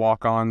playing with the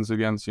walk-ons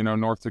against,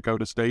 North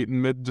Dakota State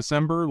in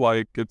mid-December.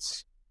 Like,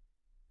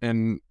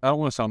 and I don't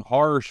want to sound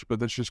harsh, but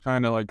that's just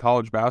kind of like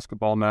college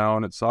basketball now,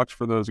 and it sucks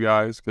for those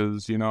guys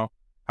because,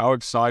 how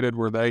excited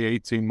were they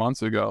 18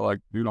 months ago?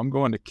 Like, dude, I'm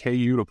going to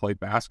KU to play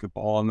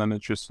basketball, and then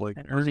it's just like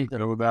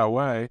go that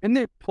way. And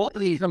they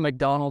play the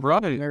McDonald's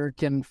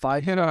American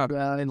fight,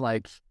 and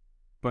like,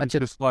 but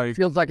just like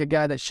feels like a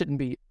guy that shouldn't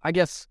be. I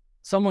guess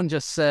someone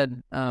just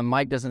said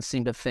Mike doesn't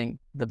seem to think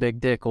the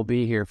big dick will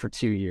be here for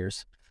 2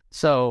 years.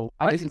 So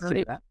I didn't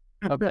say that.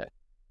 Okay,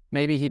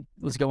 maybe he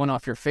was going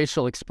off your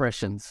facial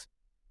expressions.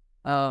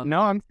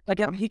 No,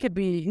 he could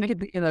be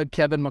in a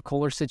Kevin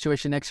McCullough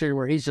situation next year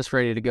where he's just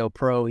ready to go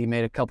pro. He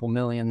made a couple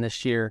million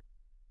this year.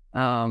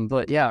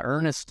 But yeah,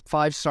 Ernest,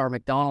 5-star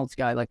McDonald's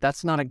guy, like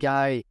that's not a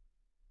guy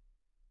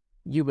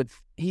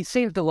he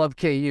seems to love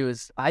KU.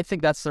 I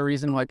think that's the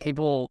reason why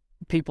people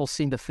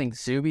seem to think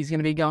Zuby's going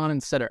to be gone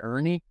instead of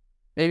Ernie.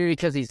 Maybe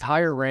because he's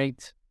higher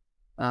ranked.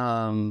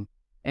 And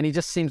he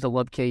just seems to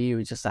love KU.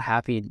 He's just a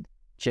happy,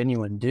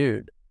 genuine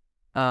dude.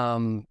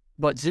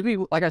 But Zuby,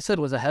 like I said,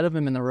 was ahead of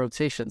him in the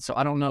rotation, so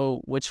I don't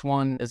know which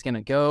one is going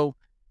to go.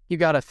 You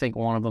got to think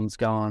one of them's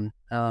gone,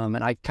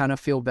 and I kind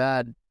of feel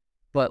bad.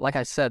 But like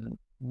I said,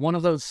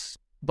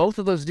 both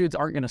of those dudes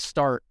aren't going to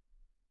start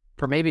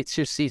for maybe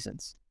 2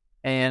 seasons.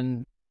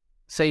 And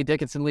say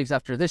Dickinson leaves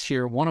after this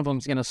year, one of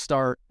them's going to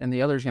start, and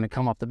the other's going to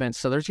come off the bench.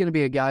 So there's going to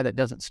be a guy that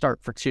doesn't start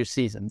for 2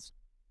 seasons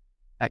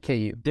at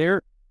KU.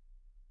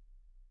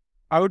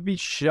 I would be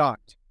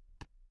shocked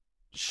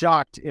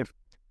if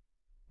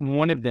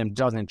one of them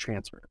doesn't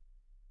transfer.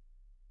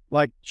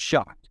 Like,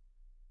 shocked.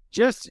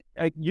 Just,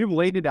 you've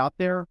laid it out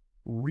there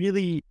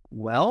really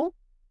well.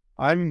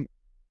 I'm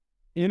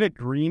in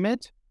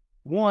agreement.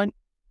 One,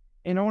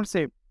 and I want to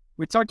say,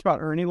 we talked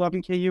about Ernie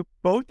loving KU.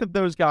 Both of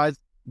those guys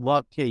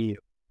love KU.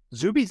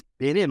 Zuby's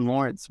been in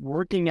Lawrence,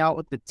 working out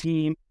with the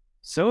team.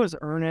 So is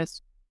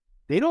Ernest.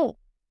 They don't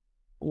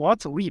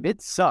want to leave.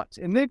 It sucks.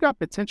 And they've got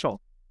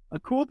potential. A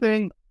cool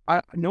thing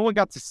no one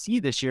got to see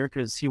this year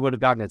because he would have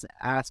gotten his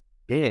ass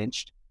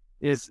benched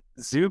is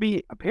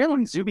Zuby.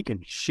 Apparently Zuby can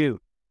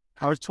shoot.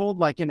 I was told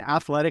like an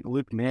athletic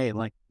Luke May,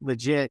 like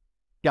legit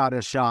got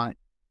a shot.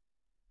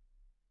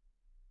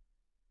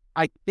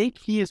 I think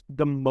he is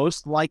the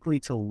most likely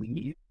to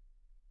leave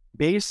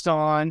based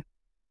on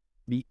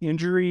the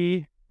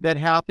injury that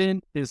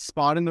happened, his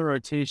spot in the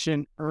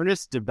rotation,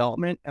 Ernest's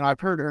development. And I've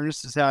heard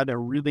Ernest has had a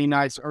really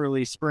nice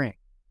early spring.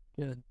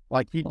 Good.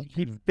 Like he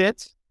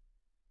fits.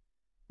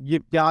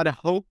 You've got to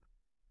hope.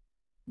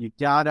 You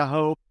got to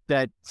hope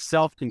that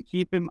Self can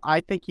keep him.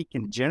 I think he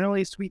can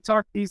generally sweet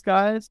talk these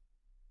guys.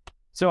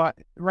 So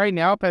right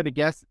now, if I had to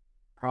guess,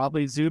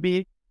 probably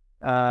Zuby.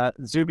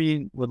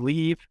 Zuby would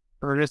leave.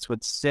 Ernest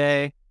would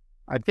stay.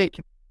 I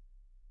think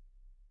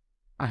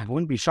I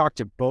wouldn't be shocked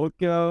if both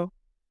go,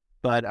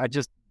 but I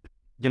just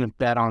going to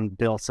bet on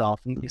Bill Self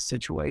in these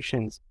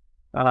situations.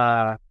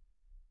 And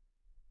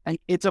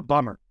it's a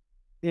bummer.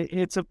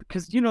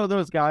 Because,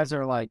 those guys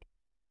are like,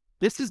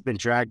 this has been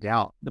dragged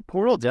out. The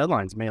portal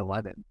deadline's May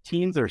 11th.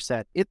 Teams are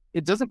set. It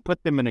doesn't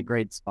put them in a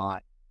great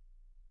spot.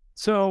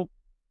 So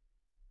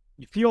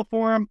you feel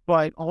for him,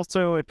 but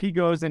also if he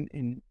goes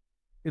and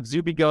if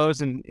Zuby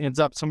goes and ends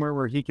up somewhere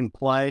where he can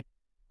play,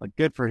 like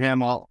good for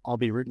him. I'll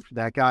be rooting for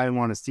that guy and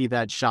want to see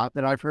that shot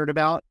that I've heard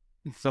about.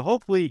 So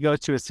hopefully he goes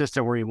to a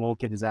system where he won't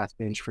get his ass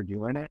benched for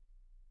doing it.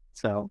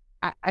 So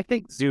I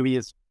think Zuby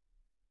is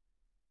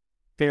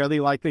fairly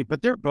likely,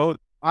 but they're both,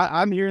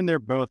 I'm hearing they're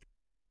both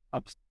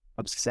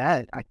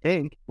upset, I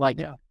think. Like,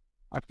 yeah.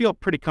 I feel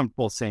pretty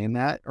comfortable saying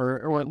that,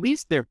 or at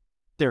least their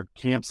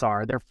camps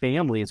are, their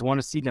families want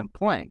to see them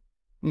playing.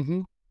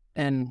 Mm-hmm.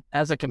 And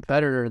as a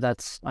competitor,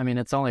 it's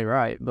only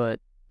right. But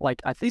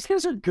like, I think these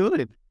guys are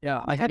good.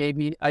 Yeah,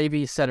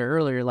 Ivy said it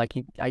earlier. Like,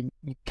 you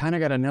kind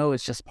of got to know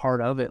it's just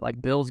part of it.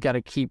 Like, Bill's got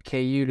to keep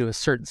KU to a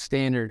certain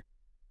standard,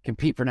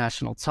 compete for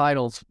national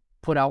titles,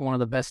 put out one of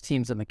the best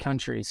teams in the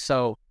country.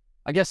 So,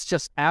 I guess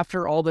just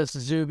after all this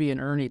Zuby and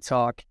Ernie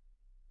talk,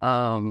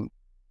 my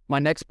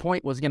next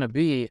point was going to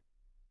be,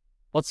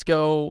 let's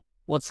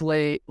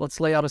lay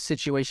out a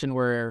situation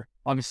where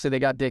obviously they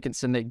got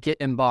Dickinson, they get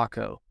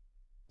Mbako.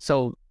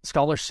 So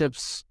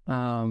scholarships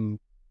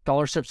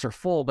are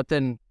full, but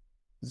then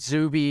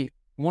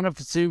one of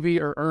Zuby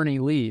or Ernie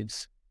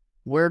leaves.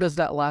 Where does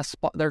that last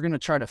spot? They're going to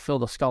try to fill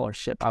the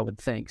scholarship, I would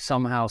think,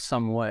 somehow,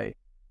 some way.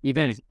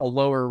 Even a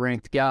lower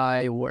ranked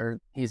guy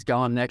where he's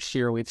gone next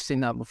year. We've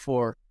seen that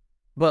before.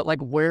 But like,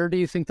 where do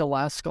you think the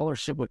last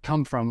scholarship would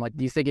come from? Like,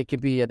 do you think it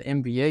could be an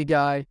NBA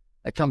guy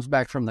that comes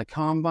back from the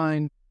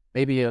combine?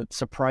 Maybe a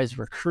surprise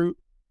recruit?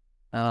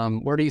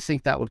 Where do you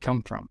think that would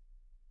come from?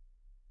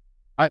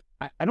 I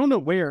don't know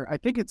where. I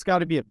think it's got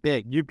to be a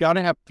big. You've got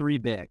to have three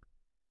big.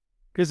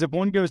 Because if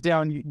one goes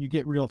down, you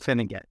get real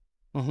thin again.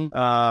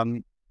 Mm-hmm.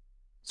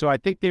 So I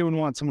think they would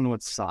want someone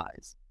with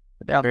size,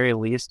 at the very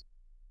least.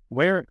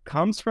 Where it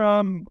comes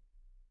from,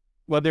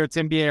 whether it's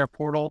NBA or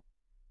portal,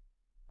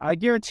 I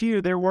guarantee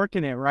you they're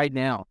working it right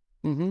now.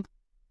 Mm-hmm.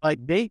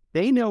 Like,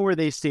 they know where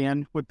they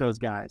stand with those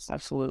guys.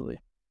 Absolutely.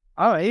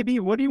 Oh, AB,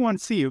 what do you want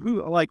to see?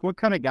 What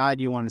kind of guy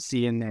do you want to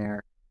see in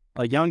there?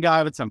 A young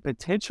guy with some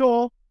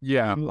potential?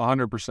 Yeah,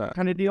 100%.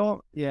 Kind of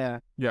deal? Yeah.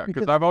 Yeah,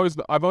 because I've always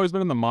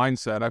been in the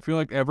mindset. I feel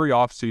like every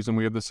offseason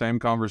we have the same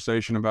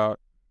conversation about,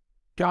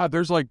 God,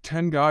 there's like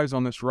 10 guys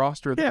on this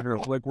roster that are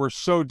like, we're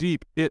so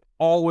deep. It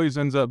always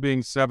ends up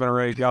being 7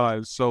 or 8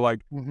 guys. So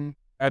like,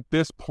 at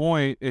this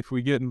point, if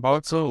we get in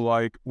Mbako,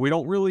 like, we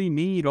don't really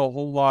need a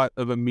whole lot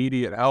of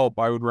immediate help.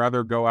 I would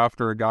rather go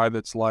after a guy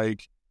that's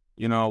like,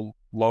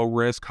 low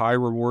risk, high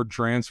reward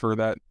transfer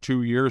that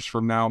 2 years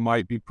from now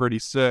might be pretty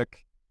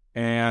sick.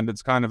 And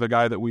it's kind of a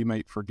guy that we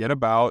might forget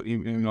about. I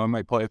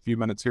might play a few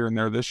minutes here and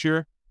there this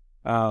year.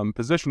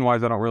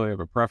 Position-wise, I don't really have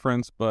a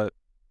preference, but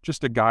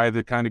just a guy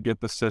that kind of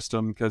get the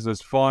system, because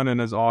as fun and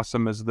as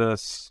awesome as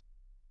this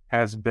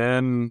has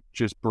been,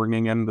 just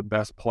bringing in the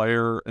best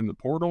player in the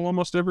portal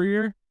almost every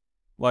year,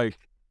 like,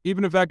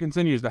 even if that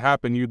continues to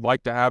happen, you'd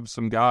like to have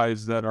some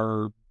guys that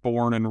are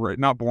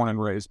not born and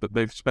raised, but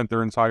they've spent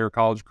their entire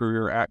college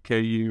career at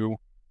KU.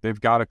 They've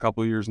got a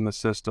couple of years in the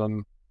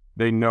system.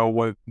 They know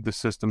what the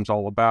system's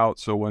all about.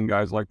 So when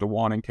guys like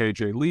DeJuan and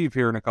KJ leave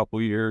here in a couple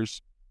of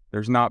years,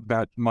 there's not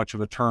that much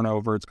of a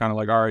turnover. It's kind of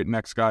like, all right,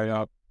 next guy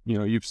up,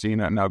 you've seen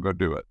it, now go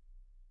do it.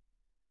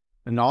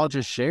 The knowledge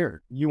is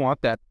shared. You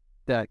want that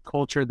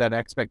culture, that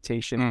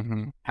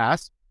expectation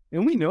has.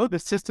 And we know the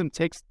system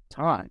takes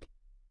time.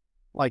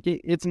 Like,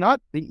 it's not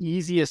the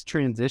easiest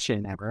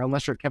transition ever,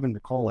 unless you're Kevin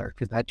McCullough,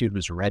 because that dude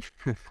was red.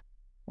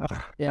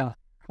 Yeah.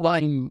 Well,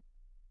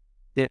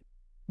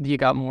 you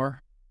got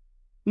more?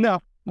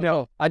 No.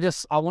 I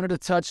wanted to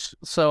touch,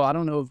 so I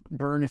don't know,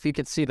 Vern, if you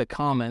could see the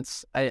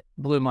comments. It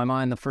blew my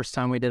mind the first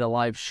time we did a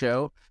live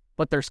show,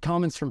 but there's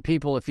comments from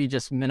people if you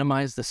just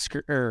minimize the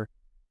screen, or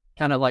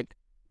kind of like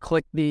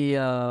click the,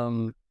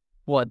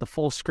 the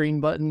full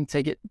screen button,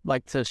 take it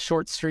like to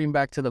short stream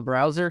back to the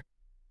browser.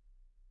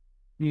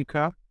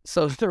 Okay.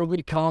 So there will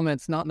be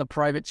comments, not in the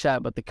private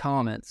chat, but the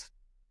comments.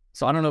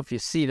 So I don't know if you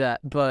see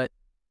that, but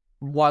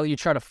while you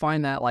try to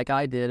find that like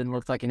I did and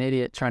looked like an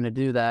idiot trying to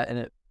do that, and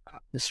it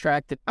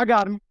distracted. I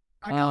got him.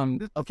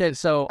 Okay,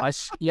 so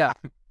so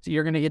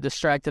you're gonna get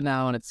distracted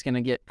now, and it's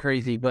gonna get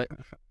crazy. But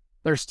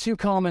there's 2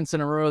 comments in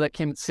a row that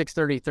came at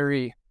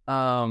 6:33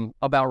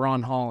 about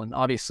Ron Holland.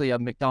 Obviously, a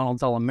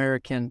McDonald's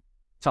All-American,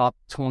 top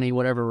 20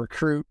 whatever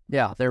recruit.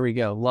 Yeah, there we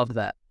go. Love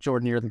that.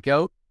 Jordan, you're the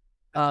GOAT.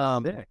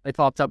 They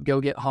popped up, go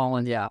get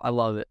Holland. Yeah, I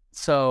love it.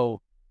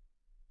 So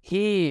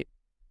I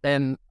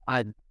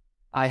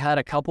had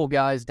a couple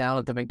guys down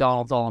at the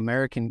McDonald's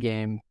All-American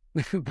game.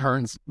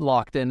 Burns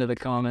locked into the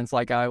comments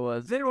like I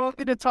was. They want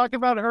me to talk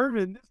about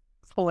Herman.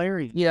 It's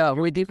hilarious. Yeah,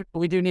 we do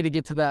need to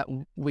get to that.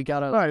 We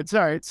gotta. All right,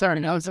 sorry.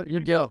 Now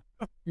You're good.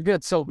 You're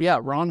good. So yeah,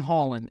 Ron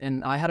Holland,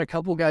 and I had a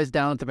couple guys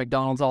down at the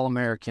McDonald's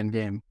All-American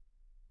game,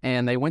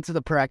 and they went to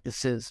the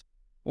practices.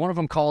 One of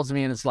them calls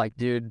me and is like,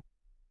 "Dude,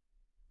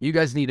 you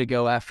guys need to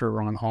go after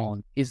Ron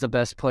Holland. He's the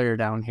best player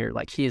down here.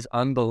 Like, he is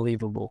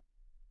unbelievable."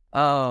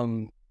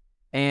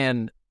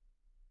 And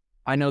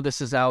I know this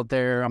is out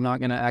there. I'm not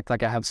going to act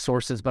like I have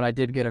sources, but I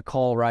did get a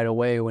call right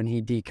away when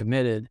he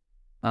decommitted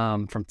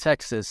from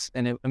Texas,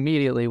 and it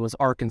immediately was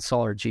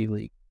Arkansas or G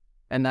League.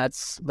 And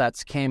that's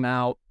came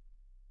out.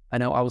 I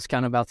know I was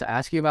kind of about to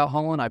ask you about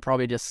Holland. I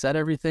probably just said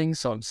everything,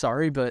 so I'm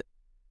sorry, but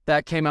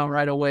that came out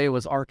right away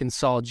was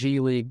Arkansas G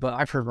League. But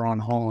I've heard Ron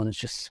Holland is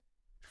just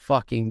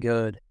fucking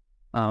good,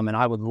 and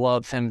I would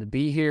love him to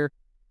be here.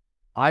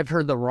 I've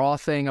heard the raw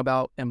thing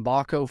about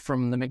Mbako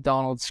from the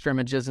McDonald's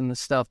scrimmages and the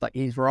stuff. Like,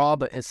 he's raw,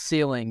 but his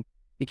ceiling,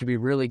 he could be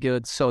really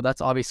good. So that's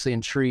obviously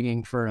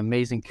intriguing for an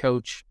amazing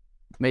coach,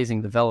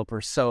 amazing developer.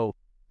 So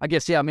I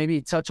guess, yeah,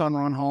 maybe touch on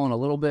Ron Holland a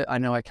little bit. I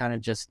know I kind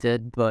of just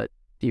did, but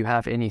do you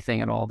have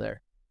anything at all there?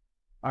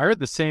 I heard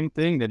the same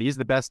thing, that he's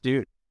the best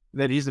dude,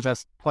 that he's the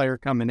best player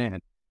coming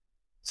in.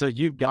 So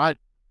you've got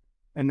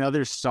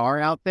another star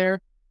out there.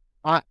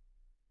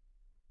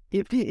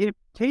 If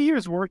KU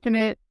is working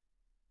it,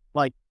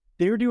 like,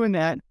 they're doing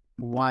that,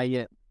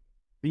 the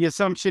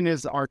assumption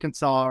is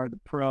Arkansas are the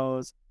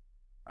pros.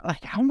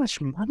 Like, how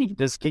much money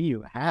does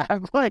KU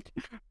have? Like,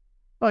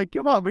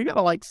 come on, we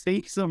gotta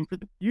save some for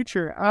the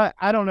future.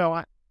 I don't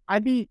know.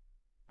 I'd be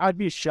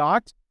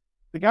shocked.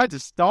 The guy's a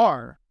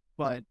star,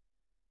 but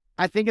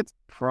I think it's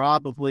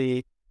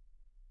probably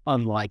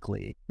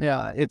unlikely.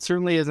 Yeah, it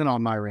certainly isn't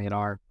on my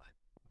radar.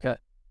 Okay.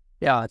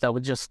 Yeah, that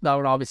would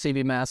obviously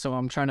be massive.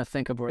 I'm trying to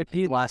think of where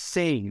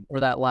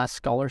that last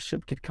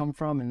scholarship could come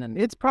from, and then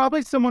it's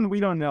probably someone we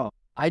don't know.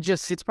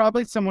 It's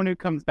probably someone who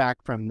comes back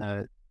from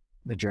the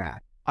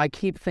draft. I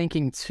keep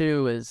thinking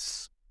too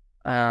is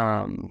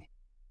talked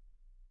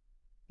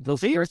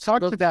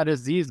about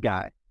as these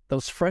guys,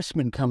 those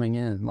freshmen coming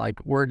in, like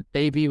where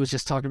AB was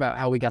just talking about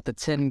how we got the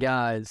 10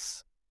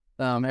 guys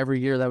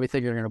every year that we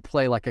think are going to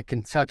play, like a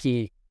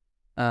Kentucky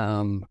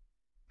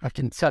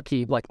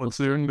like what's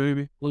their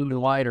baby blue and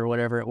white or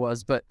whatever it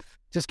was. But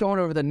just going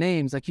over the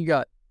names, like you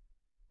got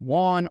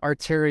Juan,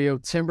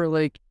 Arterio,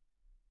 Timberlake,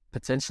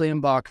 potentially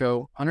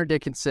Mbako, Hunter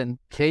Dickinson,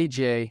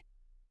 KJ,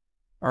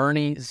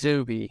 Ernie,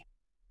 Zuby.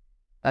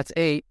 That's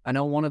 8. I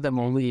know one of them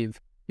will leave.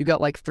 You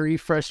got like 3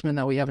 freshmen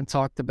that we haven't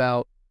talked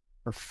about,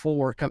 or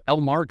 4.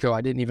 El Marco,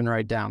 I didn't even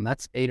write down.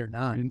 That's 8 or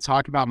 9. I didn't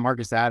talk about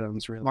Marcus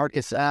Adams, really.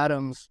 Marcus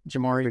Adams,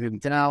 Jamari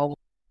Dowell.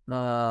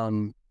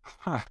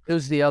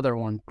 Who's the other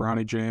one?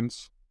 Bronny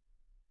James.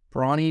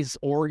 Bronny's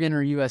Oregon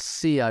or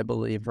USC, I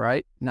believe,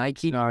 right?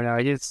 Nike? No,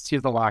 he's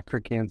a lock for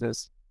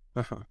Kansas.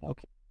 Okay.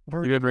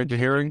 You did read the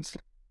hearings?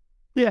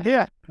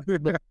 Yeah.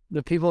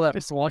 The people that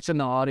are watching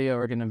the audio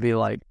are going to be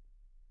like,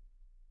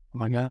 oh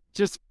my God.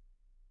 Just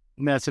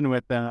messing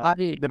with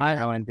the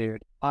Maryland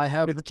dude.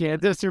 It's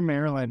Kansas or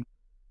Maryland.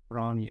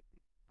 Wrong.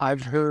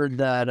 I've heard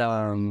that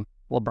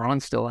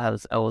LeBron still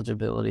has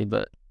eligibility,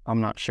 but I'm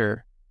not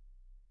sure.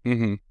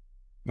 Mm-hmm.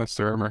 That's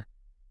the rumor.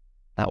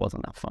 That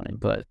wasn't that funny,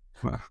 but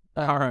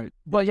all right.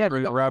 But yeah,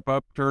 ready to wrap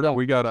up, Turtle?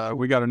 We got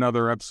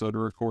another episode to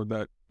record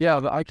that. Yeah,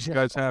 but you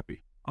guys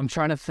happy? I'm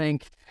trying to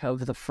think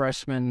of the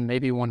freshmen,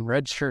 maybe one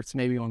red shirts,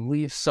 maybe one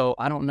leaves. So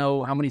I don't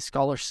know how many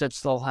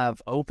scholarships they'll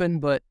have open,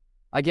 but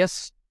I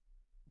guess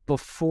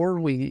before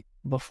we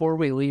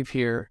leave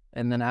here,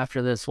 and then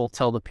after this, we'll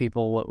tell the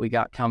people what we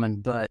got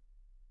coming. But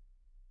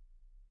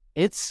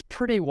it's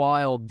pretty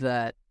wild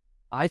that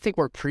I think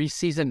we're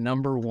preseason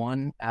number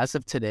 1 as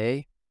of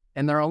today,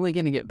 and they're only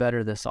going to get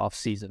better this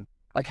offseason.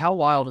 Like, how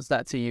wild is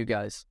that to you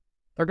guys?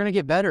 They're going to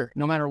get better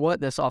no matter what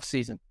this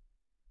offseason.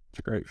 It's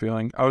a great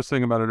feeling. I was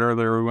thinking about it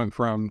earlier. We went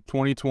from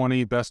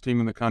 2020, best team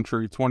in the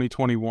country,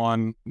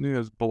 2021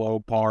 is below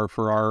par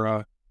for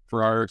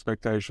our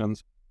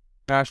expectations.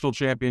 National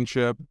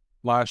championship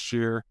last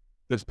year.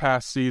 This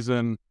past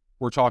season,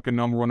 we're talking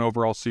number 1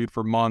 overall seed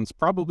for months.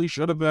 Probably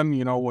should have been,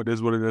 what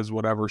is what it is,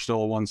 whatever,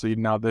 still a 1 seed.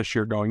 Now this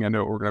year going into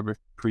it, we're going to have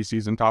a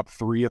preseason top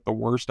 3 at the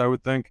worst, I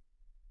would think.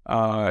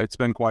 It's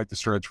been quite the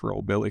stretch for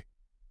old Billy.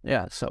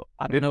 Yeah, so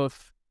I don't know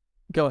if...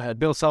 Go ahead.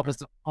 Bill Self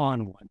is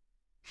on one.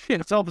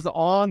 Self is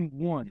on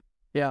one.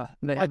 Yeah,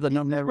 they have the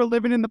number. We're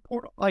living in the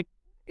portal. Like,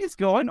 it's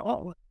going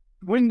all...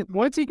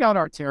 Once he got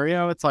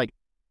Arterio, it's like,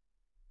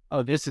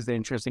 oh, this is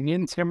interesting.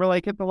 In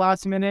Timberlake at the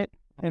last minute,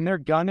 and they're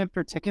gunning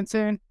for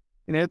Dickinson,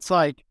 and it's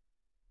like,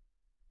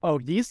 oh,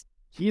 he's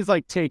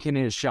like taking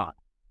his shot.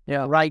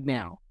 Yeah, right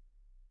now.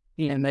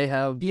 And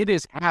it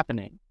is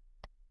happening.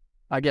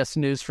 I guess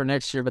news for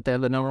next year, but they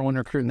have the number 1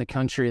 recruit in the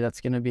country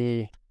that's going to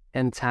be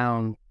in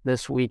town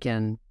this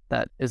weekend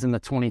that is in the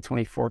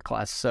 2024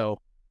 class. So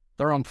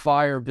they're on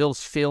fire.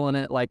 Bill's feeling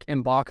it. Like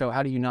Mbako,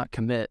 how do you not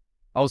commit?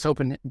 I was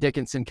hoping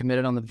Dickinson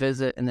committed on the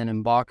visit and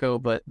then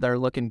Mbako, but they're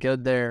looking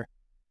good there.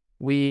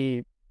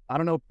 I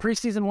don't know,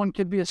 preseason one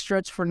could be a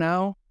stretch for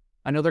now.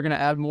 I know they're going to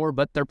add more,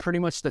 but they're pretty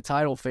much the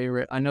title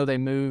favorite. I know they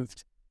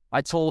moved.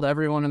 I told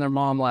everyone and their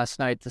mom last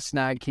night to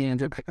snag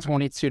Kansas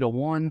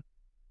 22-1.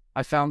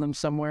 I found them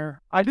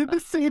somewhere. I did the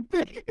same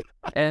thing.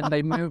 And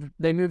they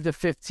moved to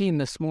 15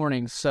 this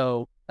morning.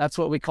 So that's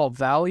what we call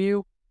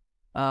value.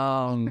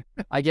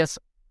 I guess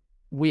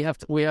we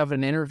have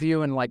an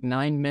interview in like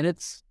 9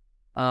 minutes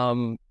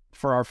for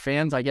our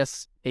fans. I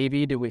guess,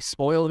 AB, do we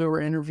spoil who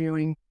we're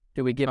interviewing?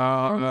 Do we give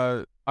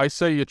I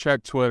say you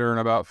check Twitter in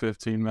about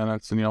 15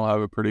 minutes and you'll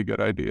have a pretty good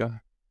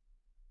idea.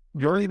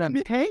 You're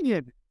even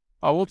hanging.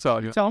 I will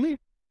tell you. Tell me.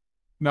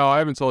 No, I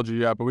haven't told you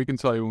yet, but we can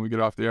tell you when we get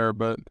off the air.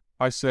 But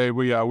I say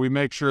we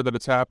make sure that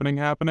it's happening,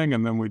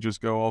 and then we just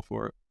go all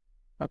for it.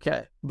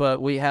 Okay,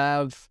 but we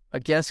have a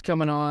guest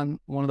coming on,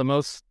 one of the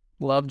most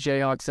loved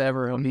Jayhawks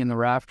ever. He'll be in the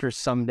rafters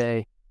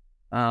someday.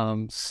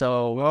 Very,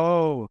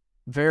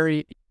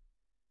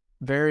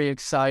 very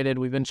excited.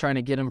 We've been trying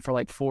to get him for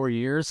like 4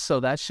 years,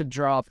 so that should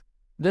drop.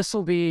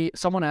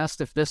 Someone asked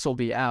if this will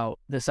be out,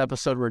 this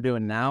episode we're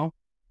doing now.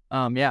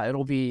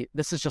 It'll be,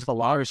 this is just a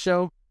live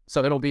show,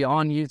 so it'll be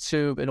on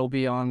YouTube, it'll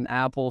be on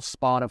Apple,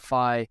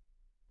 Spotify,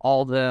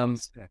 all them.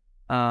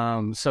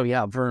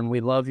 Vern, we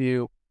love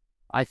you.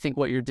 I think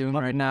what you're doing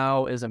right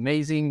now is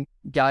amazing.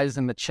 Guys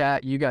in the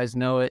chat, you guys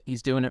know it.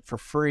 He's doing it for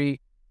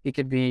free. He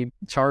could be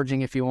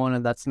charging if he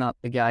wanted. That's not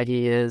the guy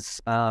he is.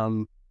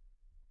 I'm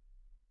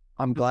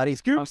glad he's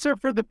scoops are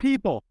for the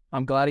people.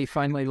 I'm glad he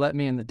finally let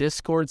me in the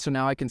Discord, so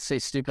now I can say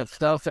stupid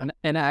stuff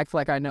and act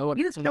like I know what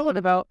he's talking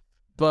about.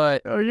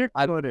 But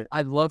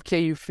I love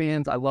KU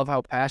fans. I love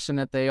how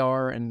passionate they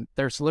are, and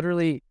there's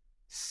literally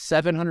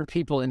 700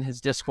 people in his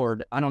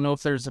Discord. I don't know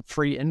if there's a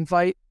free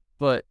invite,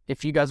 but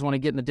if you guys want to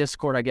get in the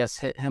Discord, I guess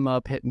hit him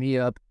up, hit me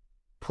up.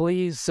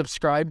 Please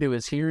subscribe to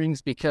his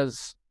hearings,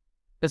 because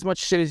as much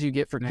shit as you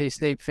get for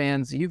K-State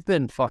fans, you've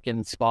been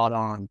fucking spot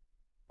on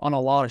a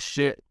lot of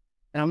shit.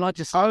 And I'm not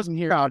just... I wasn't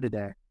here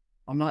today.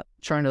 I'm not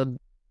trying to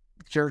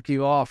jerk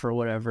you off or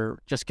whatever.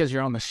 Just because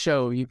you're on the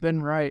show, you've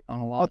been right on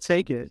a lot. I'll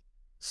take it.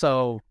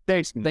 So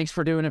thanks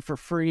for doing it for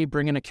free,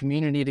 bringing a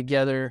community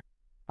together.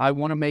 I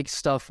want to make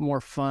stuff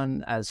more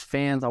fun as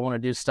fans. I want to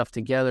do stuff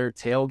together,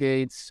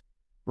 tailgates,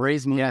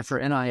 raise money for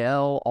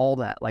NIL, all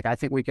that. Like, I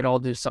think we could all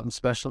do something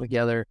special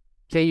together.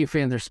 KU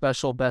fans are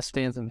special, best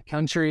fans in the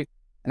country.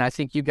 And I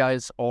think you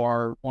guys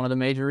are one of the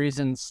major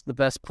reasons the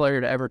best player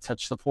to ever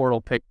touch the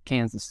portal picked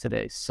Kansas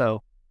today.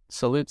 So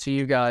salute to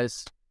you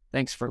guys.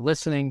 Thanks for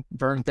listening.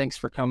 Vern, thanks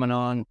for coming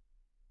on.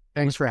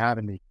 Thanks for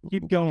having me.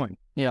 Keep going.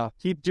 Yeah.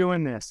 Keep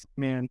doing this,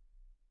 man.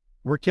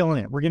 We're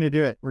killing it. We're going to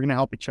do it. We're going to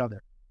help each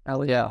other.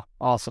 Hell yeah.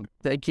 Awesome.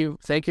 Thank you.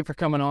 Thank you for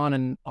coming on.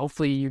 And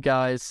hopefully you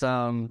guys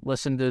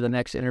listen to the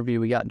next interview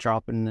we got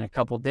dropping in a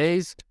couple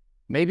days.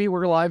 Maybe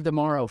we're live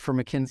tomorrow for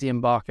Mackenzie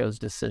Mbako's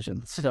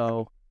decision.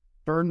 So,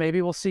 Vern,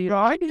 maybe we'll see you.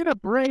 I need a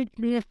break,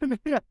 man.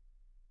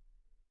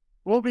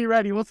 We'll be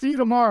ready. We'll see you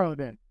tomorrow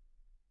then.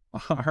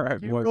 All right,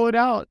 boys. Go it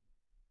out.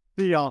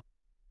 See y'all.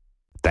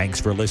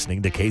 Thanks for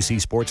listening to KC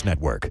Sports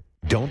Network.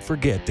 Don't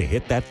forget to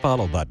hit that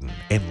follow button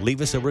and leave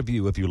us a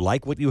review if you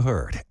like what you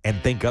heard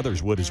and think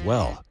others would as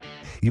well.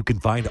 You can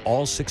find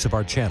all 6 of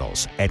our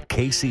channels at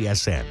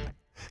KCSN,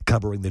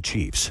 covering the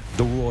Chiefs,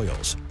 the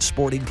Royals,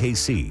 Sporting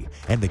KC,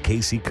 and the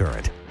KC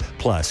Current,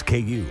 plus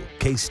KU,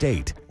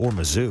 K-State, or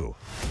Mizzou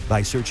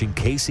by searching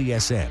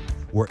KCSN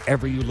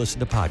wherever you listen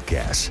to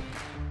podcasts.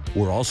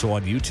 We're also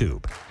on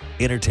YouTube.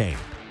 Entertain,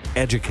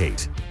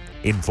 educate,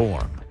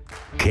 inform.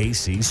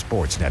 KC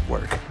Sports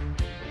Network.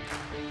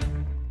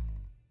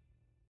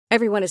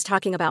 Everyone is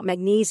talking about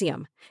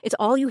magnesium. It's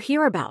all you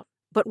hear about.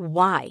 But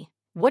why?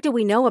 What do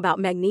we know about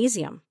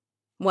magnesium?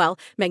 Well,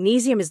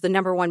 magnesium is the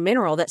 #1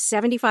 mineral that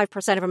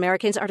 75% of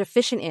Americans are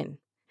deficient in.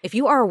 If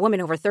you are a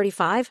woman over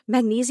 35,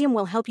 magnesium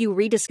will help you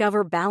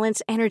rediscover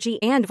balance, energy,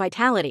 and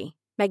vitality.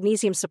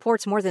 Magnesium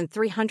supports more than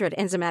 300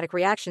 enzymatic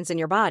reactions in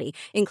your body,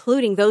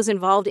 including those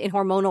involved in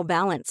hormonal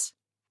balance.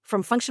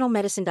 From functional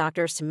medicine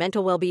doctors to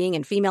mental well-being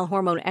and female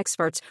hormone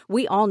experts,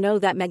 we all know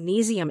that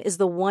magnesium is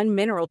the one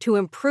mineral to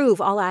improve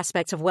all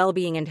aspects of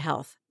well-being and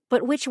health.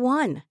 But which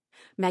one?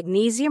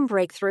 Magnesium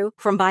Breakthrough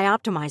from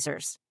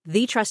Bioptimizers,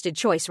 the trusted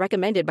choice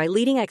recommended by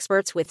leading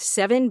experts with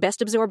 7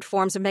 best-absorbed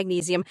forms of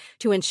magnesium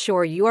to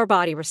ensure your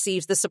body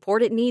receives the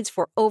support it needs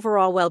for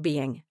overall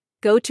well-being.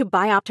 Go to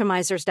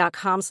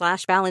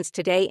bioptimizers.com/balance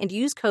today and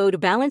use code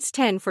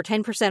BALANCE10 for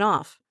 10%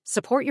 off.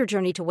 Support your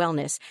journey to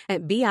wellness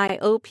at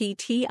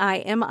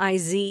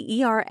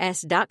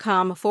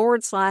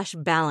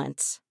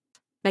bioptimizers.com/balance.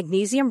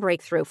 Magnesium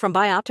Breakthrough from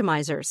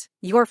Bioptimizers,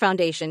 your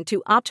foundation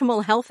to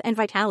optimal health and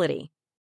vitality.